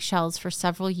on eggshells for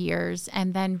several years,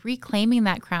 and then reclaiming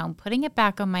that crown, putting it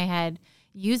back on my head,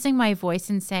 using my voice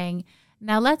and saying,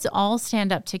 now let's all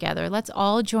stand up together. Let's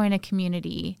all join a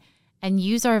community and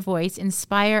use our voice,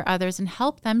 inspire others, and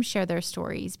help them share their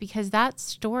stories. Because that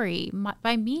story,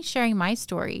 by me sharing my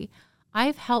story,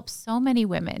 I've helped so many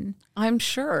women. I'm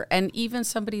sure. And even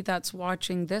somebody that's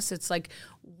watching this, it's like,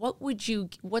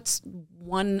 what's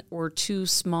one or two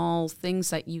small things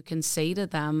that you can say to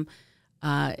them?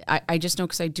 I just know,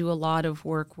 because I do a lot of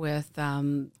work with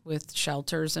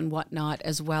shelters and whatnot,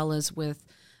 as well as with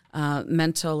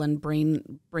mental and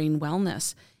brain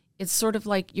wellness. It's sort of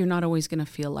like, you're not always going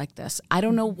to feel like this. I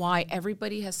don't know why.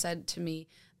 Everybody has said to me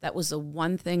that was the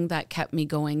one thing that kept me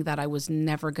going, that I was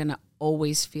never going to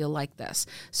always feel like this.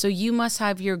 So you must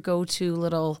have your go-to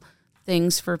little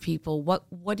things for people.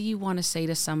 What do you want to say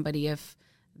to somebody if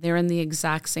they're in the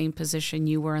exact same position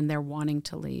you were and they're wanting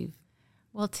to leave?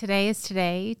 Well, today is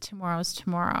today, tomorrow's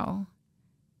tomorrow.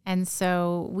 And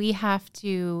so we have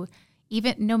to,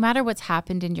 even no matter what's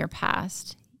happened in your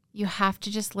past, you have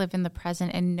to just live in the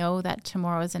present and know that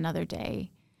tomorrow is another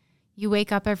day. You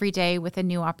wake up every day with a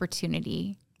new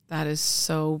opportunity. That is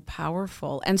so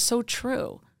powerful and so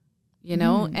true. You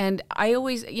know, and I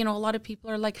always, a lot of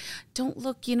people are like, don't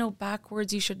look,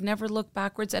 backwards. You should never look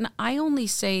backwards. And I only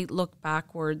say look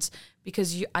backwards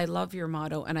because I love your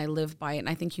motto and I live by it. And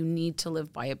I think you need to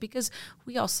live by it because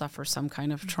we all suffer some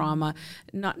kind of trauma,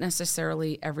 not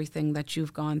necessarily everything that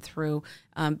you've gone through.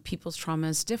 People's trauma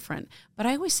is different. But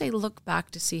I always say look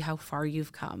back to see how far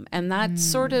you've come. And that's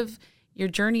sort of your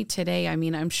journey today. I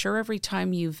mean, I'm sure every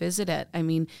time you visit it,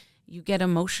 you get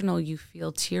emotional, you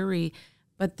feel teary.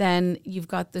 But then you've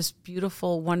got this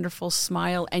beautiful, wonderful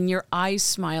smile and your eyes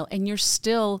smile and you're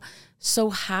still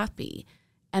so happy.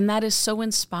 And that is so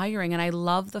inspiring. And I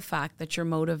love the fact that you're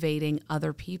motivating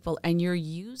other people and you're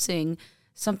using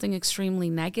something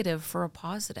extremely negative for a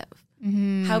positive.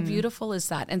 How beautiful is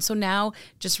that? And so now,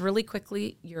 just really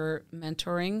quickly, you're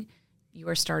mentoring. You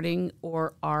are starting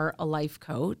or are a life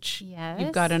coach. Yes.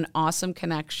 You've got an awesome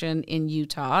connection in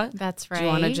Utah. That's right. Do you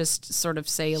want to just sort of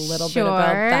say a little bit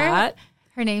about that?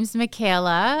 Her name's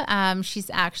Michaela.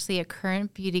 She's actually a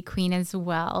current beauty queen as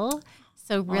well.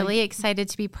 So really excited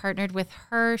to be partnered with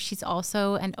her. She's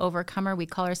also an overcomer. We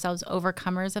call ourselves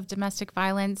overcomers of domestic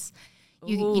violence.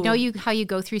 You know how you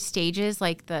go through stages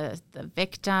like the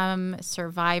victim,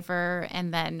 survivor,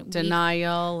 and then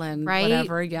denial and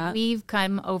whatever. Yeah, we've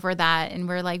come over that, and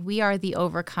we're like, we are the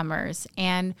overcomers,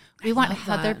 and we want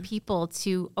other people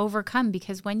to overcome,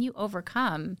 because when you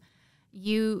overcome,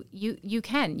 you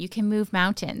can move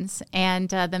mountains, and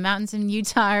the mountains in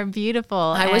Utah are beautiful.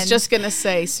 I was just gonna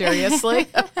say, seriously.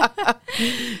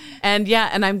 And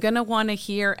I'm gonna want to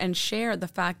hear and share the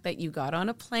fact that you got on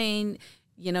a plane,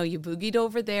 you boogied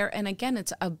over there, and again,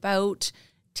 it's about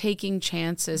taking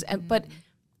chances. But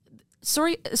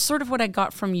sort of what I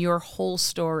got from your whole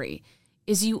story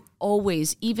is you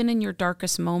always, even in your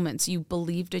darkest moments, you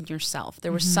believed in yourself.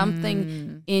 There was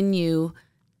something in you,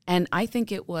 and I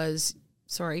think it was.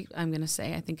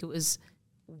 I think it was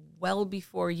well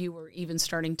before you were even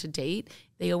starting to date.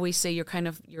 They always say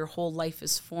your whole life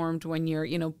is formed when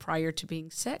you're, prior to being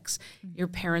 6. Your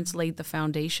parents laid the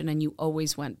foundation and you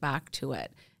always went back to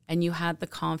it. And you had the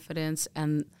confidence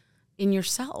and in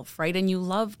yourself, right? And you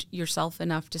loved yourself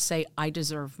enough to say, I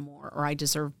deserve more, or I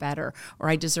deserve better, or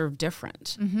I deserve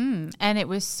different. And it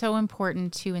was so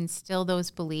important to instill those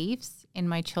beliefs in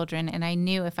my children. And I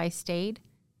knew if I stayed,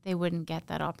 they wouldn't get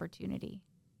that opportunity.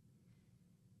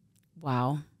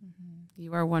 Wow.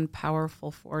 You are one powerful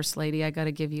force, lady. I got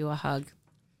to give you a hug.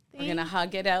 We're going to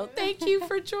hug it out. Thank you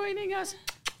for joining us.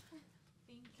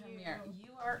 Come here.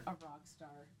 You are a rock star.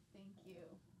 Thank you.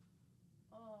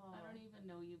 I don't even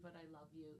know you, but I love